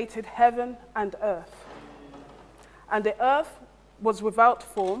 God created heaven and earth. And the earth was without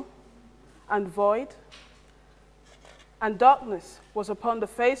form and void, and darkness was upon the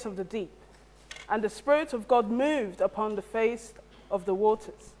face of the deep. And the Spirit of God moved upon the face of the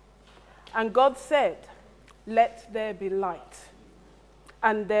waters. And God said, "Let there be light."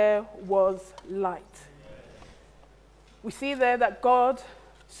 And there was light. We see there that God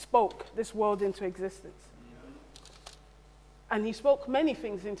spoke this world into existence. And He spoke many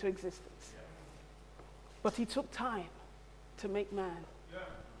things into existence. But He took time to make man.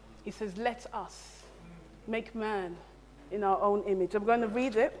 He says, "Let us make man in our own image." I'm going to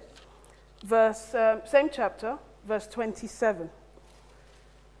read it. Same chapter, verse 27.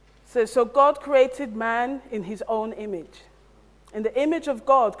 It says, "So God created man in His own image. In the image of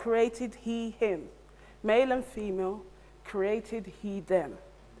God created He him. Male and female created He them."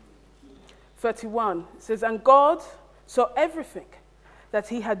 31 says, "And God saw everything that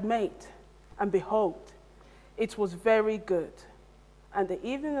He had made, and behold, it was very good. And the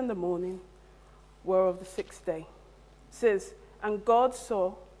evening and the morning were of the sixth day." It says, "And God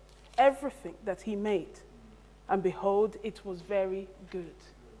saw everything that He made, and behold, it was very good."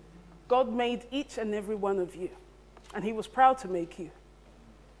 God made each and every one of you, and He was proud to make you.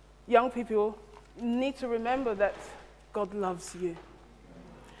 Young people need to remember that God loves you.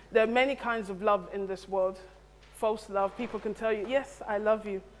 There are many kinds of love in this world. False love. People can tell you, "Yes, I love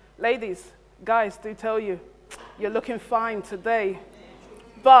you." Ladies, guys do tell you, "You're looking fine today."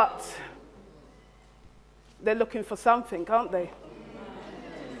 But they're looking for something, aren't they?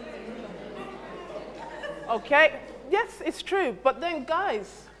 Okay? Yes, it's true. But then,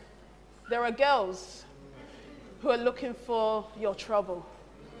 guys, there are girls who are looking for your trouble.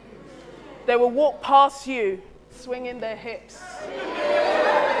 They will walk past you, swinging their hips.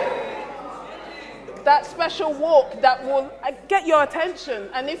 That special walk that will get your attention.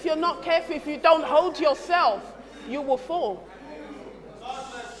 And if you're not careful, if you don't hold yourself, you will fall.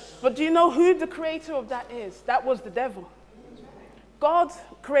 But do you know who the creator of that is? That was the devil. God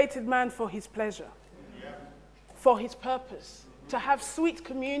created man for His pleasure, for His purpose, to have sweet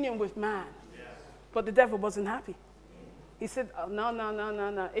communion with man. But the devil wasn't happy. He said, "Oh, no.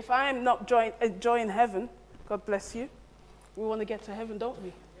 If I am not enjoying heaven," God bless you, we want to get to heaven, don't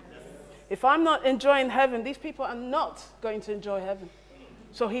we? If I'm not enjoying heaven, these people are not going to enjoy heaven.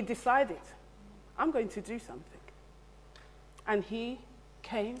 So he decided, I'm going to do something. And he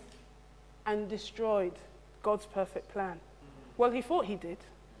came and destroyed God's perfect plan. Well, he thought he did,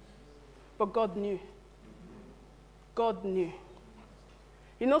 but God knew. God knew.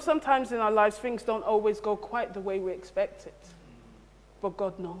 You know, sometimes in our lives, things don't always go quite the way we expect it, but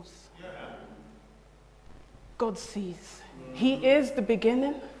God knows. God sees. He is the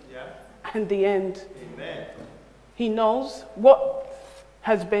beginning and the end. Amen. He knows what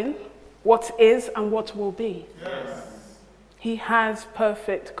has been, what is, and what will be. Yes. He has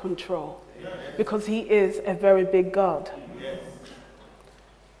perfect control because he is a very big God. Yes.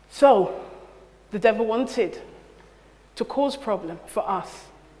 So, the devil wanted to cause problem for us.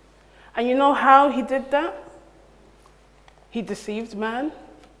 And you know how he did that? He deceived man,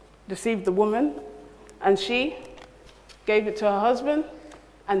 deceived the woman, and she gave it to her husband,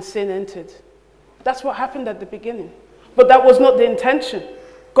 and sin entered. That's what happened at the beginning. But that was not the intention.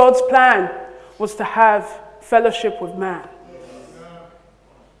 God's plan was to have fellowship with man.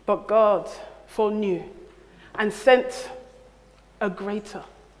 But God foreknew and sent a greater.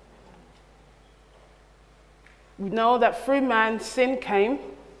 We know that through man, sin came,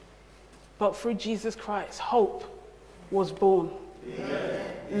 but through Jesus Christ, hope was born.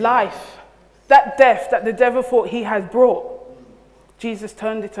 Amen. Life, that death that the devil thought he had brought, Jesus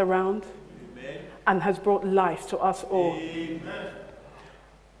turned it around. Amen. And has brought life to us all. Amen.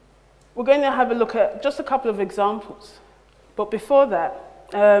 We're going to have a look at just a couple of examples But before that,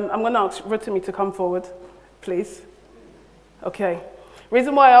 I'm going to ask Rotimi to come forward, please. Okay.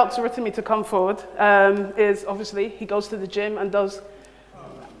 Reason why I asked Rotimi to come forward is obviously he goes to the gym and does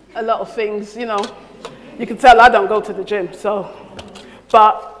a lot of things, you know. You can tell I don't go to the gym, so.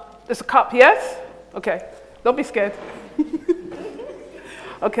 But there's a cup, yes? Okay. Don't be scared.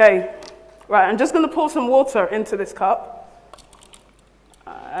 Okay. Right, I'm just going to pour some water into this cup.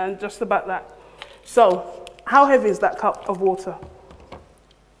 And just about that. So, how heavy is that cup of water?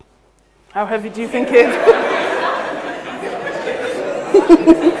 How heavy do you think it is?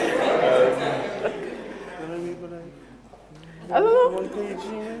 I don't know.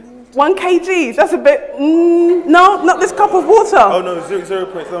 1 kg. That's a bit. No, not this cup of water. Oh no, 0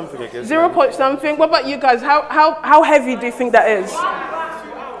 point something, I guess. 0 point something. What about you guys? How heavy do you think that is?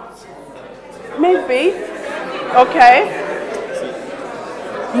 Maybe. Okay.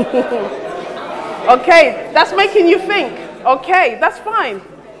 Okay, that's making you think. Okay, that's fine.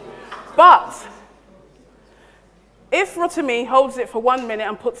 But if Rotimi holds it for 1 minute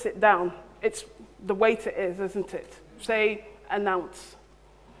and puts it down, it's the weight it is, isn't it? Say an ounce.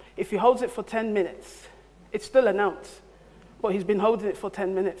 If he holds it for 10 minutes, it's still an ounce. But he's been holding it for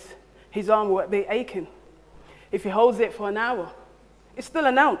 10 minutes. His arm will be aching. If he holds it for an hour, it's still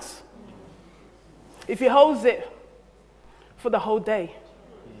an ounce. If he holds it for the whole day,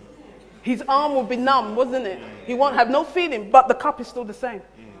 his arm will be numb, wasn't it? He won't have no feeling, but the cup is still the same.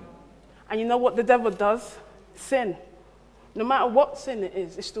 And you know what the devil does? Sin. No matter what sin it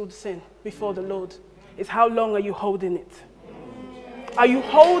is, it's still the sin before the Lord. It's how long are you holding it? Are you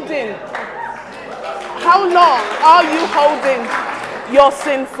holding? How long are you holding your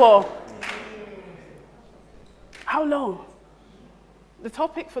sin for? How long? The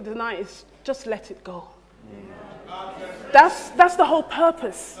topic for tonight is just let it go. That's the whole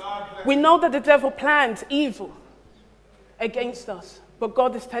purpose. We know that the devil plans evil against us, but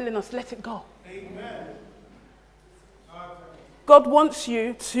God is telling us, let it go. God wants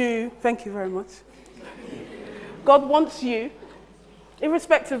you to, thank you very much. God wants you,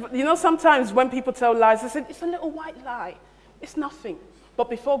 irrespective, you know, sometimes when people tell lies, they say, it's a little white lie. It's nothing. But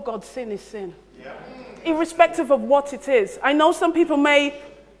before God, sin is sin. Yeah. Irrespective of what it is. I know some people may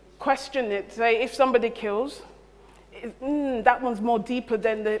question it, say, if somebody kills, that one's more deeper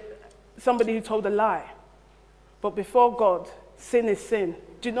than somebody who told a lie. But before God, sin is sin.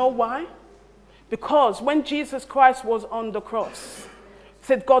 Do you know why? Because when Jesus Christ was on the cross, it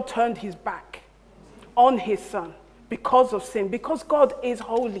said God turned his back on his son because of sin, because God is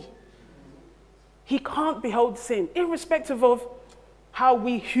holy. He can't behold sin, irrespective of how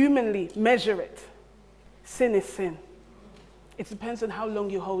we humanly measure it. Sin is sin. It depends on how long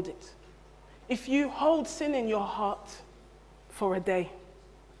you hold it. If you hold sin in your heart for a day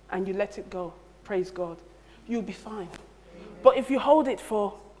and you let it go, praise God, you'll be fine. But if you hold it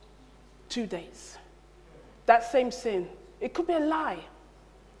for 2 days, that same sin, it could be a lie,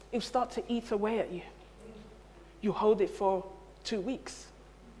 it'll start to eat away at you. You hold it for 2 weeks.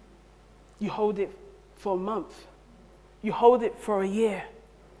 You hold it for a month. You hold it for a year.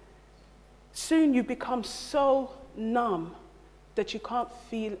 Soon you become so numb that you can't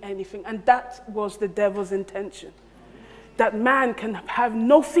feel anything. And that was the devil's intention. That man can have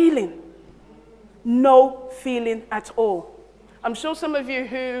no feeling at all. I'm sure some of you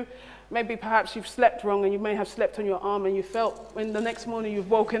who maybe perhaps you've slept wrong and you may have slept on your arm and you felt when the next morning you've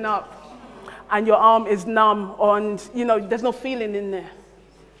woken up and your arm is numb and, you know, there's no feeling in there.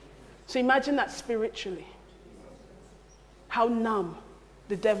 So imagine that spiritually. How numb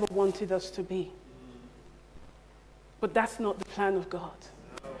the devil wanted us to be. But that's not the plan of God.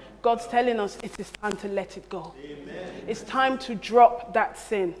 God's telling us it is time to let it go. Amen. It's time to drop that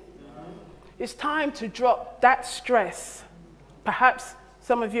sin. It's time to drop that stress. Perhaps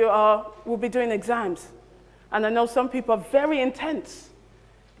some of you will be doing exams. And I know some people are very intense.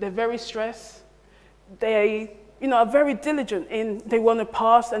 They're very stressed. They, are very diligent in they want to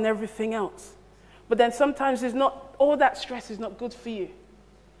pass and everything else. But then sometimes all that stress is not good for you.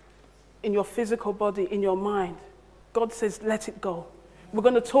 In your physical body, in your mind. God says, let it go. We're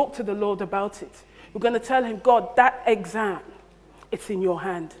going to talk to the Lord about it. We're going to tell him, God, that exam, it's in your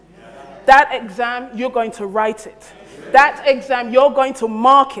hand. That exam, you're going to write it. That exam, you're going to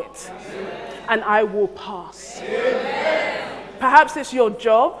mark it. And I will pass. Perhaps it's your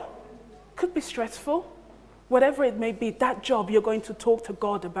job. Could be stressful. Whatever it may be, that job, you're going to talk to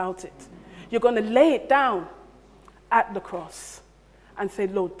God about it. You're going to lay it down at the cross and say,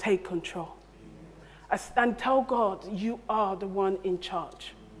 Lord, take control. And tell God, you are the one in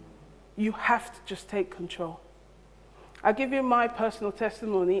charge. You have to just take control. I'll give you my personal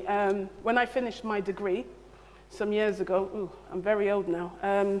testimony. When I finished my degree, some years ago. Ooh, I'm very old now.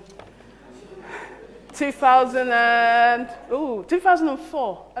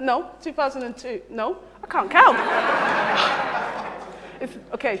 2004. No, 2002. No, I can't count.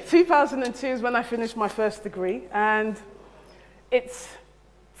 Okay, 2002 is when I finished my first degree, and it's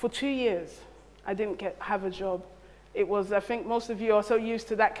for 2 years I didn't have a job. It was, I think most of you are so used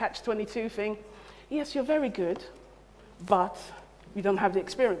to that catch-22 thing. Yes, you're very good, but you don't have the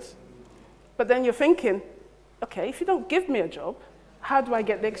experience. But then you're thinking, okay, if you don't give me a job, how do I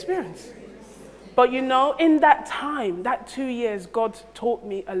get the experience? But you know, in that time, that 2 years, God taught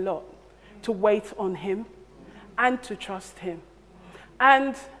me a lot to wait on him and to trust him.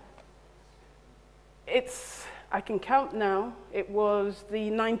 And I can count now, it was the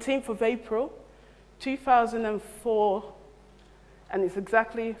 19th of April, 2004, and it's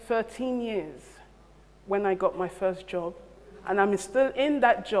exactly 13 years when I got my first job. And I'm still in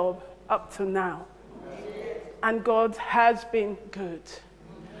that job up to now. And God has been good.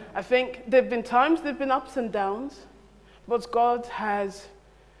 I think there have been times, there have been ups and downs, but God has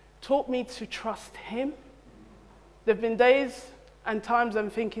taught me to trust him. There have been days and times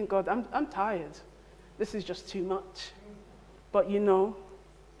I'm thinking, God, I'm tired. This is just too much. But you know,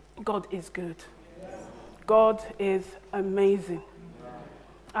 God is good. God is amazing.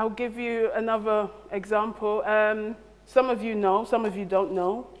 I'll give you another example. Some of you know, some of you don't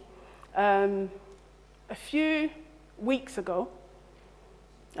know. A few weeks ago,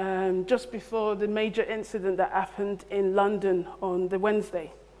 just before the major incident that happened in London on the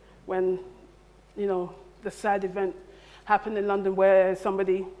Wednesday, when, you know, the sad event happened in London where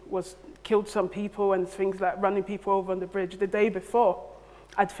somebody killed some people and things like running people over on the bridge. The day before,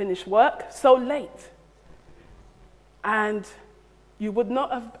 I'd finished work so late. And I would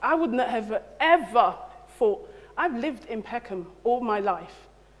not have ever thought, I've lived in Peckham all my life.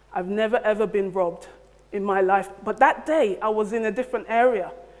 I've never ever been robbed in my life. But that day, I was in a different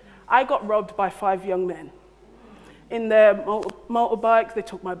area. I got robbed by 5 young men. In their motorbikes, they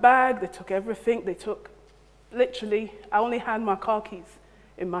took my bag, they took everything, they took, literally, I only had my car keys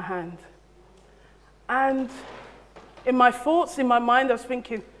in my hand. And in my thoughts, in my mind, I was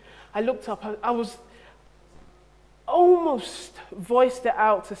thinking, I looked up, I was almost voiced it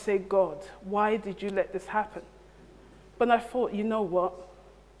out to say, God, why did you let this happen? But I thought, you know what?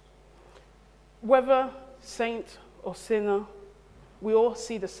 Whether saint or sinner, we all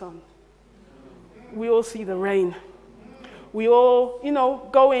see the sun. We all see the rain. We all, you know,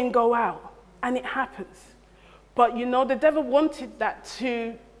 go in, go out, and it happens. But you know, the devil wanted that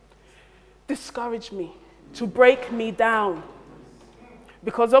to discourage me, to break me down.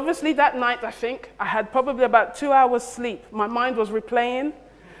 Because obviously that night, I think, I had probably about 2 hours sleep. My mind was replaying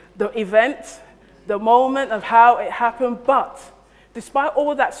the event, the moment of how it happened. But despite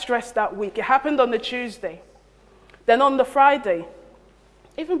all that stress that week, it happened on the Tuesday. Then on the Friday,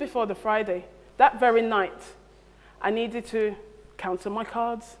 even before the Friday, that very night, I needed to cancel my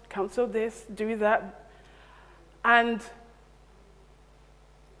cards, cancel this, do that. And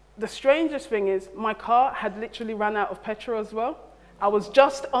the strangest thing is, my car had literally run out of petrol as well. I was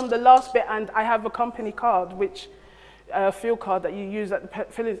just on the last bit, and I have a company card, which fuel card that you use at the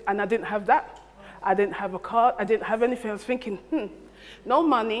filling, and I didn't have that. I didn't have a card. I didn't have anything. I was thinking, no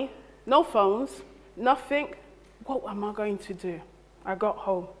money, no phones, nothing. What am I going to do? I got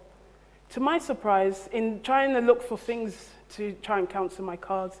home. To my surprise, in trying to look for things to try and cancel my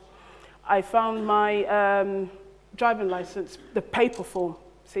cards, I found my driving license, the paper form.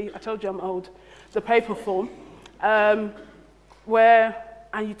 See, I told you I'm old. The paper form, to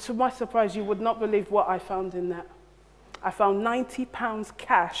my surprise, you would not believe what I found in that. I found £90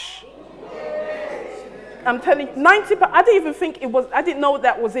 cash. I'm telling you, £90, I didn't even think it was, I didn't know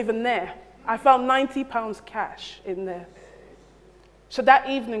that was even there. I found £90 cash in there. So that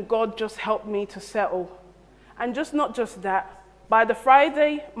evening, God just helped me to settle. And not just that, by the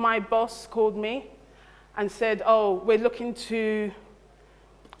Friday, my boss called me and said, oh, we're looking to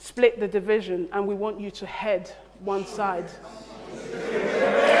split the division and we want you to head one side.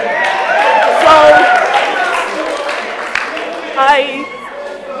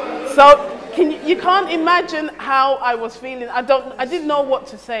 You can't imagine how I was feeling. I didn't know what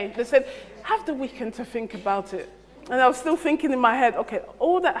to say. They said, have the weekend to think about it. And I was still thinking in my head, okay,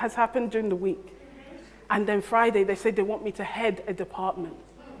 all that has happened during the week. And then Friday, they said they want me to head a department.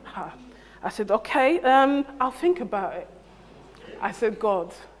 I said, okay, I'll think about it. I said,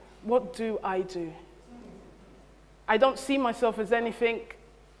 God, what do I do? I don't see myself as anything.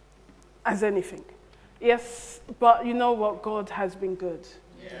 Yes, but you know what? God has been good.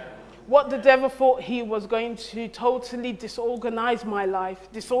 Yeah. What the devil thought he was going to totally disorganize my life,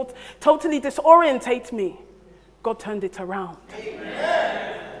 totally disorientate me. God turned it around.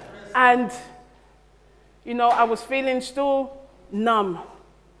 And, you know, I was feeling still numb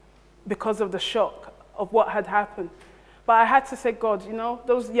because of the shock of what had happened. But I had to say, God, you know,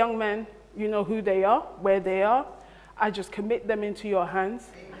 those young men, you know who they are, where they are. I just commit them into your hands.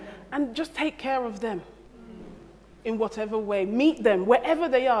 And just take care of them in whatever way. Meet them wherever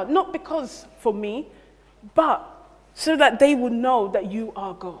they are. Not because for me, but so that they will know that you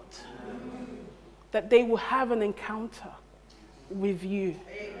are God. That they will have an encounter with you,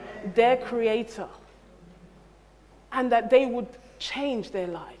 their creator. And that they would change their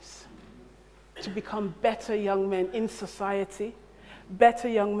lives to become better young men in society, better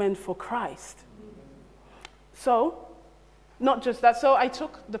young men for Christ. So, not just that. So I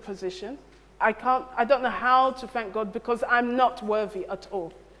took the position. I don't know how to thank God because I'm not worthy at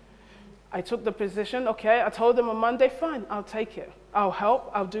all. I took the position, okay, I told them on Monday, fine, I'll take it. I'll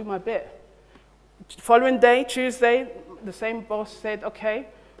help, I'll do my bit. Following day, Tuesday, the same boss said, okay,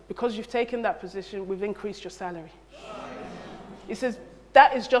 because you've taken that position, we've increased your salary. He says,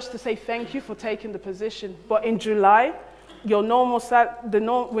 that is just to say thank you for taking the position. But in July, your normal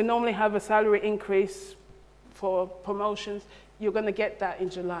we normally have a salary increase for promotions. You're going to get that in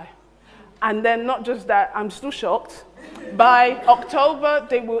July. And then not just that, I'm still shocked. By October,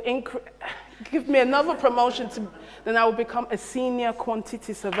 they will give me another promotion, then I will become a senior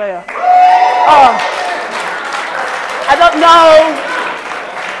quantity surveyor. I don't know.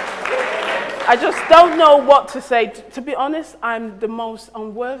 I just don't know what to say. To be honest, I'm the most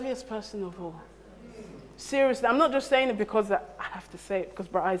unworthiest person of all. Seriously, I'm not just saying it because I have to say it because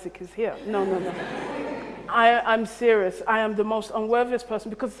Brother Isaac is here. No. I'm serious. I am the most unworthiest person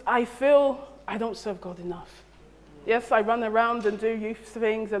because I feel I don't serve God enough. Yes, I run around and do youth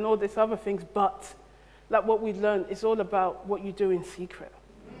things and all these other things, but like what we learned, it's all about what you do in secret.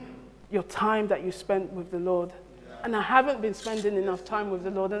 Your time that you spend with the Lord. And I haven't been spending enough time with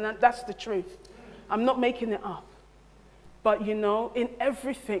the Lord, and that's the truth. I'm not making it up. But you know, in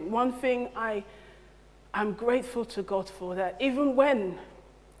everything, one thing I'm grateful to God for, that even when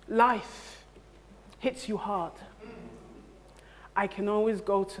life hits you hard, I can always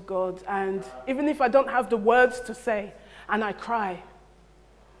go to God, and even if I don't have the words to say and I cry,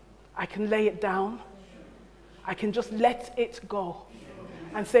 I can lay it down. I can just let it go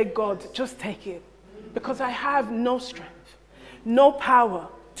and say, God, just take it. Because I have no strength, no power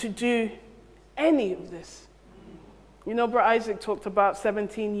to do any of this. You know, Brother Isaac talked about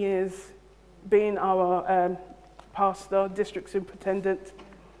 17 years being our pastor, district superintendent.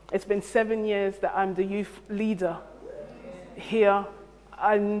 It's been 7 years that I'm the youth leader here.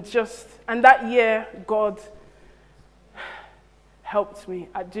 And that year, God helped me.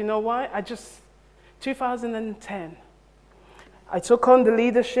 Do you know why? 2010, I took on the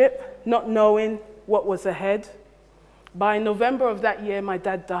leadership, not knowing what was ahead. By November of that year, my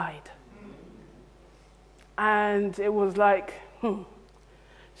dad died. And it was like,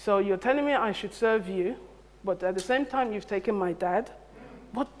 so you're telling me I should serve you, but at the same time you've taken my dad.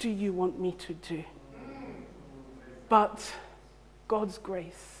 What do you want me to do? But God's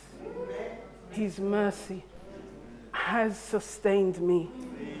grace, His mercy has sustained me,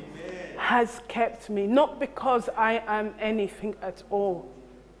 has kept me, not because I am anything at all,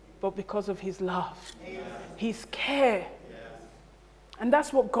 but because of His love, His care. And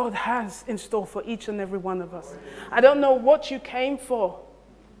that's what God has in store for each and every one of us. I don't know what you came for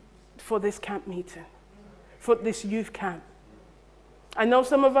this camp meeting, for this youth camp. I know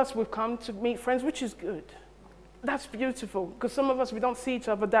some of us, we've come to meet friends, which is good. That's beautiful, because some of us, we don't see each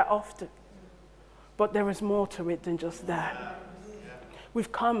other that often. But there is more to it than just that.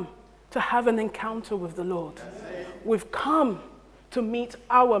 We've come to have an encounter with the Lord. We've come to meet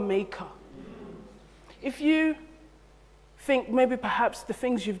our Maker. If you think maybe perhaps the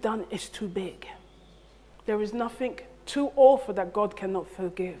things you've done is too big, there is nothing too awful that God cannot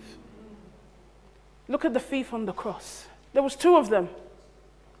forgive. Look at the thief on the cross. There was two of them.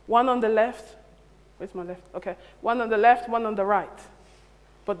 One on the left. Where's my left? Okay. One on the left, one on the right.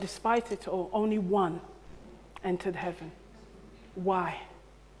 But despite it all, only one entered heaven. Why?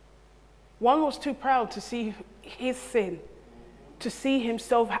 One was too proud to see his sin, to see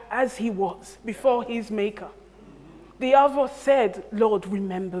himself as he was before his Maker. The other said, Lord,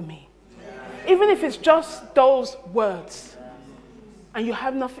 remember me. Even if it's just those words, and you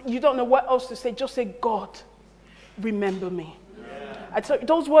have nothing, you don't know what else to say, just say, God, remember me. I tell you,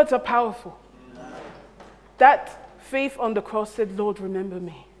 those words are powerful. That thief on the cross said, Lord, remember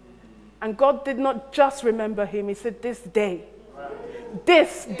me. And God did not just remember him. He said, this day,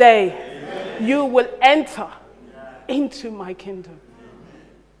 you will enter into my kingdom.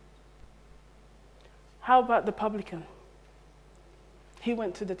 How about the publican? He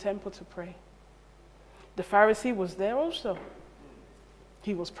went to the temple to pray. The Pharisee was there also.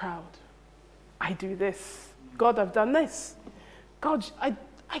 He was proud. I do this. God, I've done this. God, I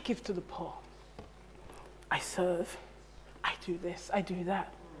give to the poor. I serve. I do this. I do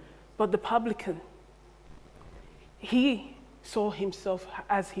that. But the publican, he saw himself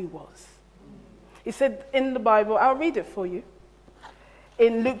as he was. He said in the Bible, I'll read it for you.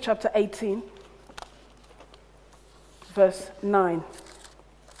 In Luke chapter 18, verse 9,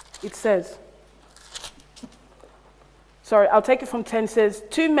 it says, sorry, I'll take it from 10. It says,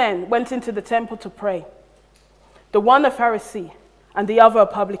 2 men went into the temple to pray, the one a Pharisee and the other a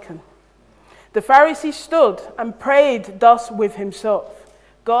publican. The Pharisee stood and prayed thus with himself,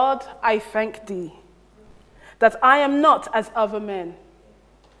 God, I thank thee that I am not as other men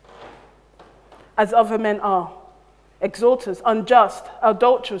are, exalters, unjust,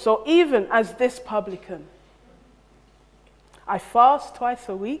 adulterers, or even as this publican. I fast twice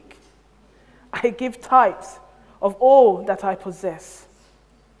a week. I give tithes of all that I possess.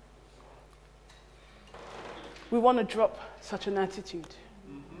 We want to drop such an attitude.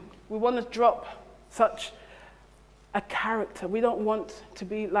 We want to drop such a character. We don't want to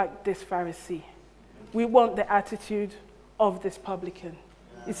be like this Pharisee. We want the attitude of this publican.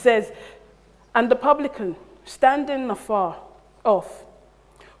 It says, and the publican, standing afar off,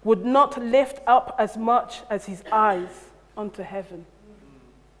 would not lift up as much as his eyes unto heaven,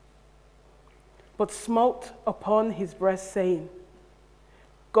 but smote upon his breast, saying,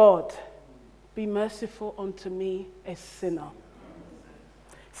 God, be merciful unto me, a sinner.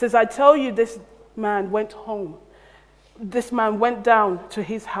 It says, I tell you, this man went home. This man went down to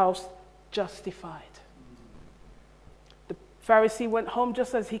his house justified. The Pharisee went home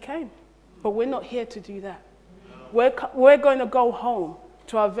just as he came. But we're not here to do that. We're going to go home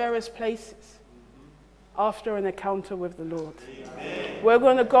to our various places after an encounter with the Lord. Amen. We're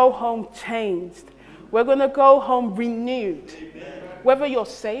going to go home changed. We're going to go home renewed. Amen. Whether you're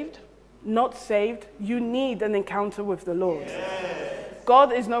saved, not saved, you need an encounter with the Lord. Yes.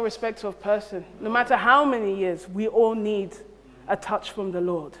 God is no respecter of person. No matter how many years, we all need a touch from the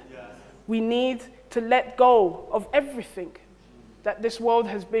Lord. Yes. We need to let go of everything that this world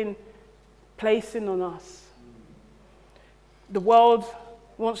has been placing on us. The world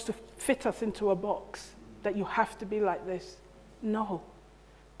wants to fit us into a box that you have to be like this. No.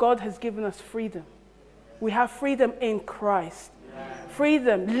 God has given us freedom. We have freedom in Christ.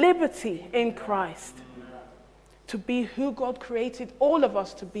 Freedom, liberty in Christ. To be who God created all of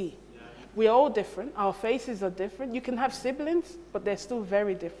us to be. We are all different. Our faces are different. You can have siblings, but they're still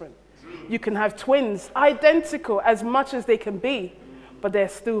very different. You can have twins, identical as much as they can be, but they're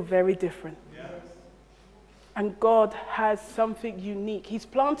still very different. And God has something unique. He's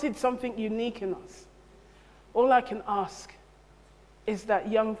planted something unique in us. All I can ask is that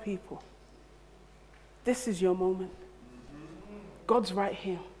young people, this is your moment. God's right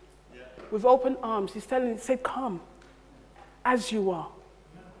here. With open arms, he's telling you, say, come as you are.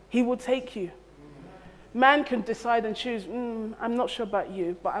 He will take you. Man can decide and choose, I'm not sure about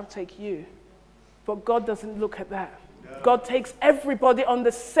you, but I'll take you. But God doesn't look at that. God takes everybody on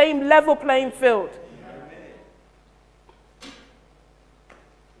the same level playing field.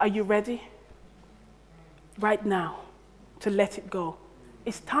 Are you ready? Right now, to let it go.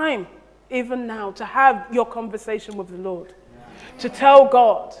 It's time, even now, to have your conversation with the Lord. To tell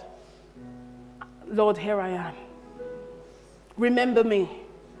God, Lord, here I am. Remember me.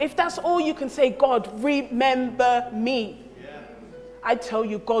 If that's all you can say, God, remember me. I tell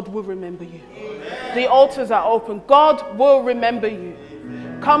you, God will remember you. Amen. The altars are open. God will remember you.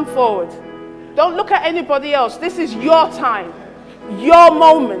 Amen. Come forward. Don't look at anybody else. This is your time, your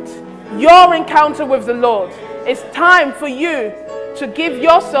moment, your encounter with the Lord. It's time for you to give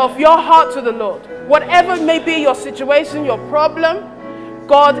yourself, your heart to the Lord. Whatever may be your situation, your problem,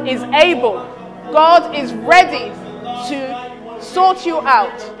 God is able. God is ready to sort you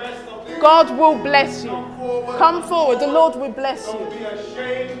out. God will bless you. Come forward. The Lord will bless you. Don't be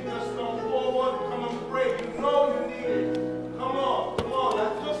ashamed. Just come forward. Come and pray. You know you need it. Come on. Come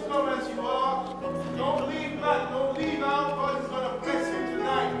on. Just come as you are. Don't leave back. Don't leave out. God is going to bless you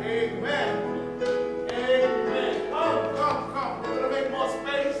tonight. Amen. Amen. Come. We're going to make more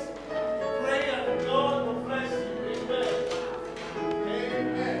space. Pray and God will bless you. Amen.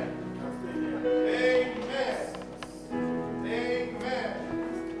 Amen. Amen. Amen.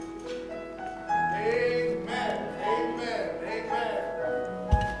 Amen. Amen. Amen.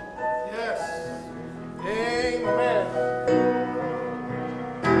 Yes. Amen.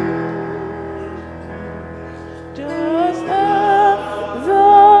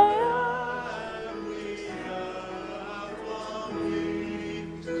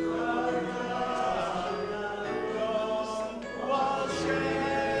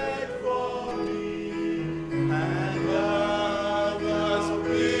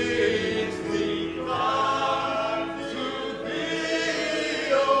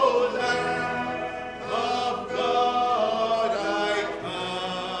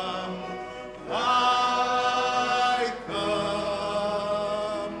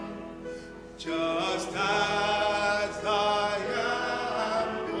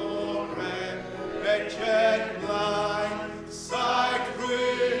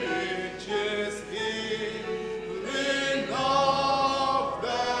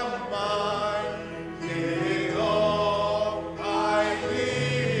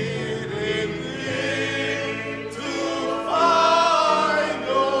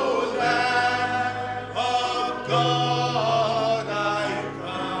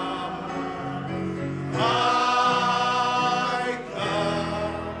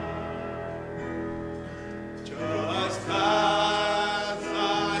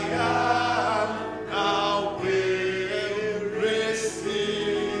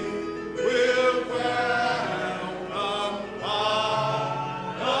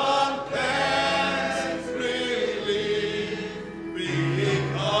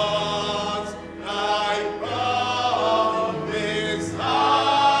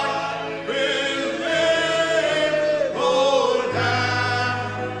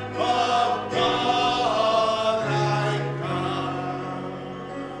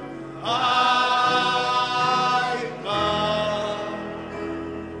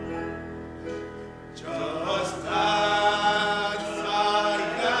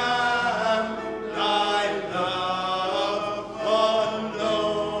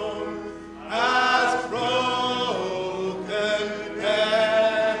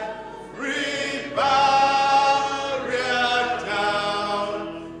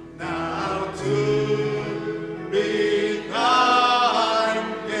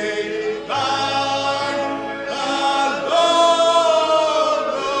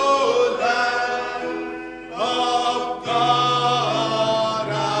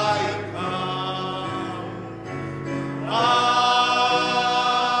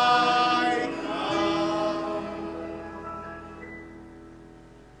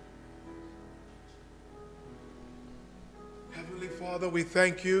 Father, we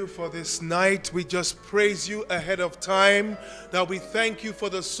thank you for this night. We just praise you ahead of time. That we thank you for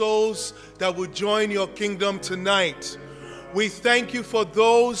the souls that will join your kingdom tonight. We thank you for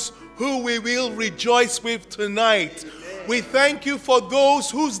those who we will rejoice with tonight. We thank you for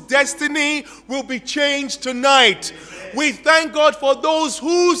those whose destiny will be changed tonight. We thank God for those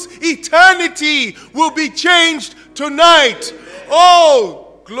whose eternity will be changed tonight.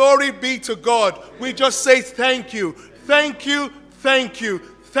 Oh, glory be to God. We just say thank you. Thank you. Thank you.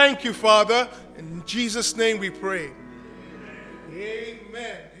 Thank you, Father. In Jesus' name we pray. Amen.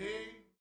 Amen.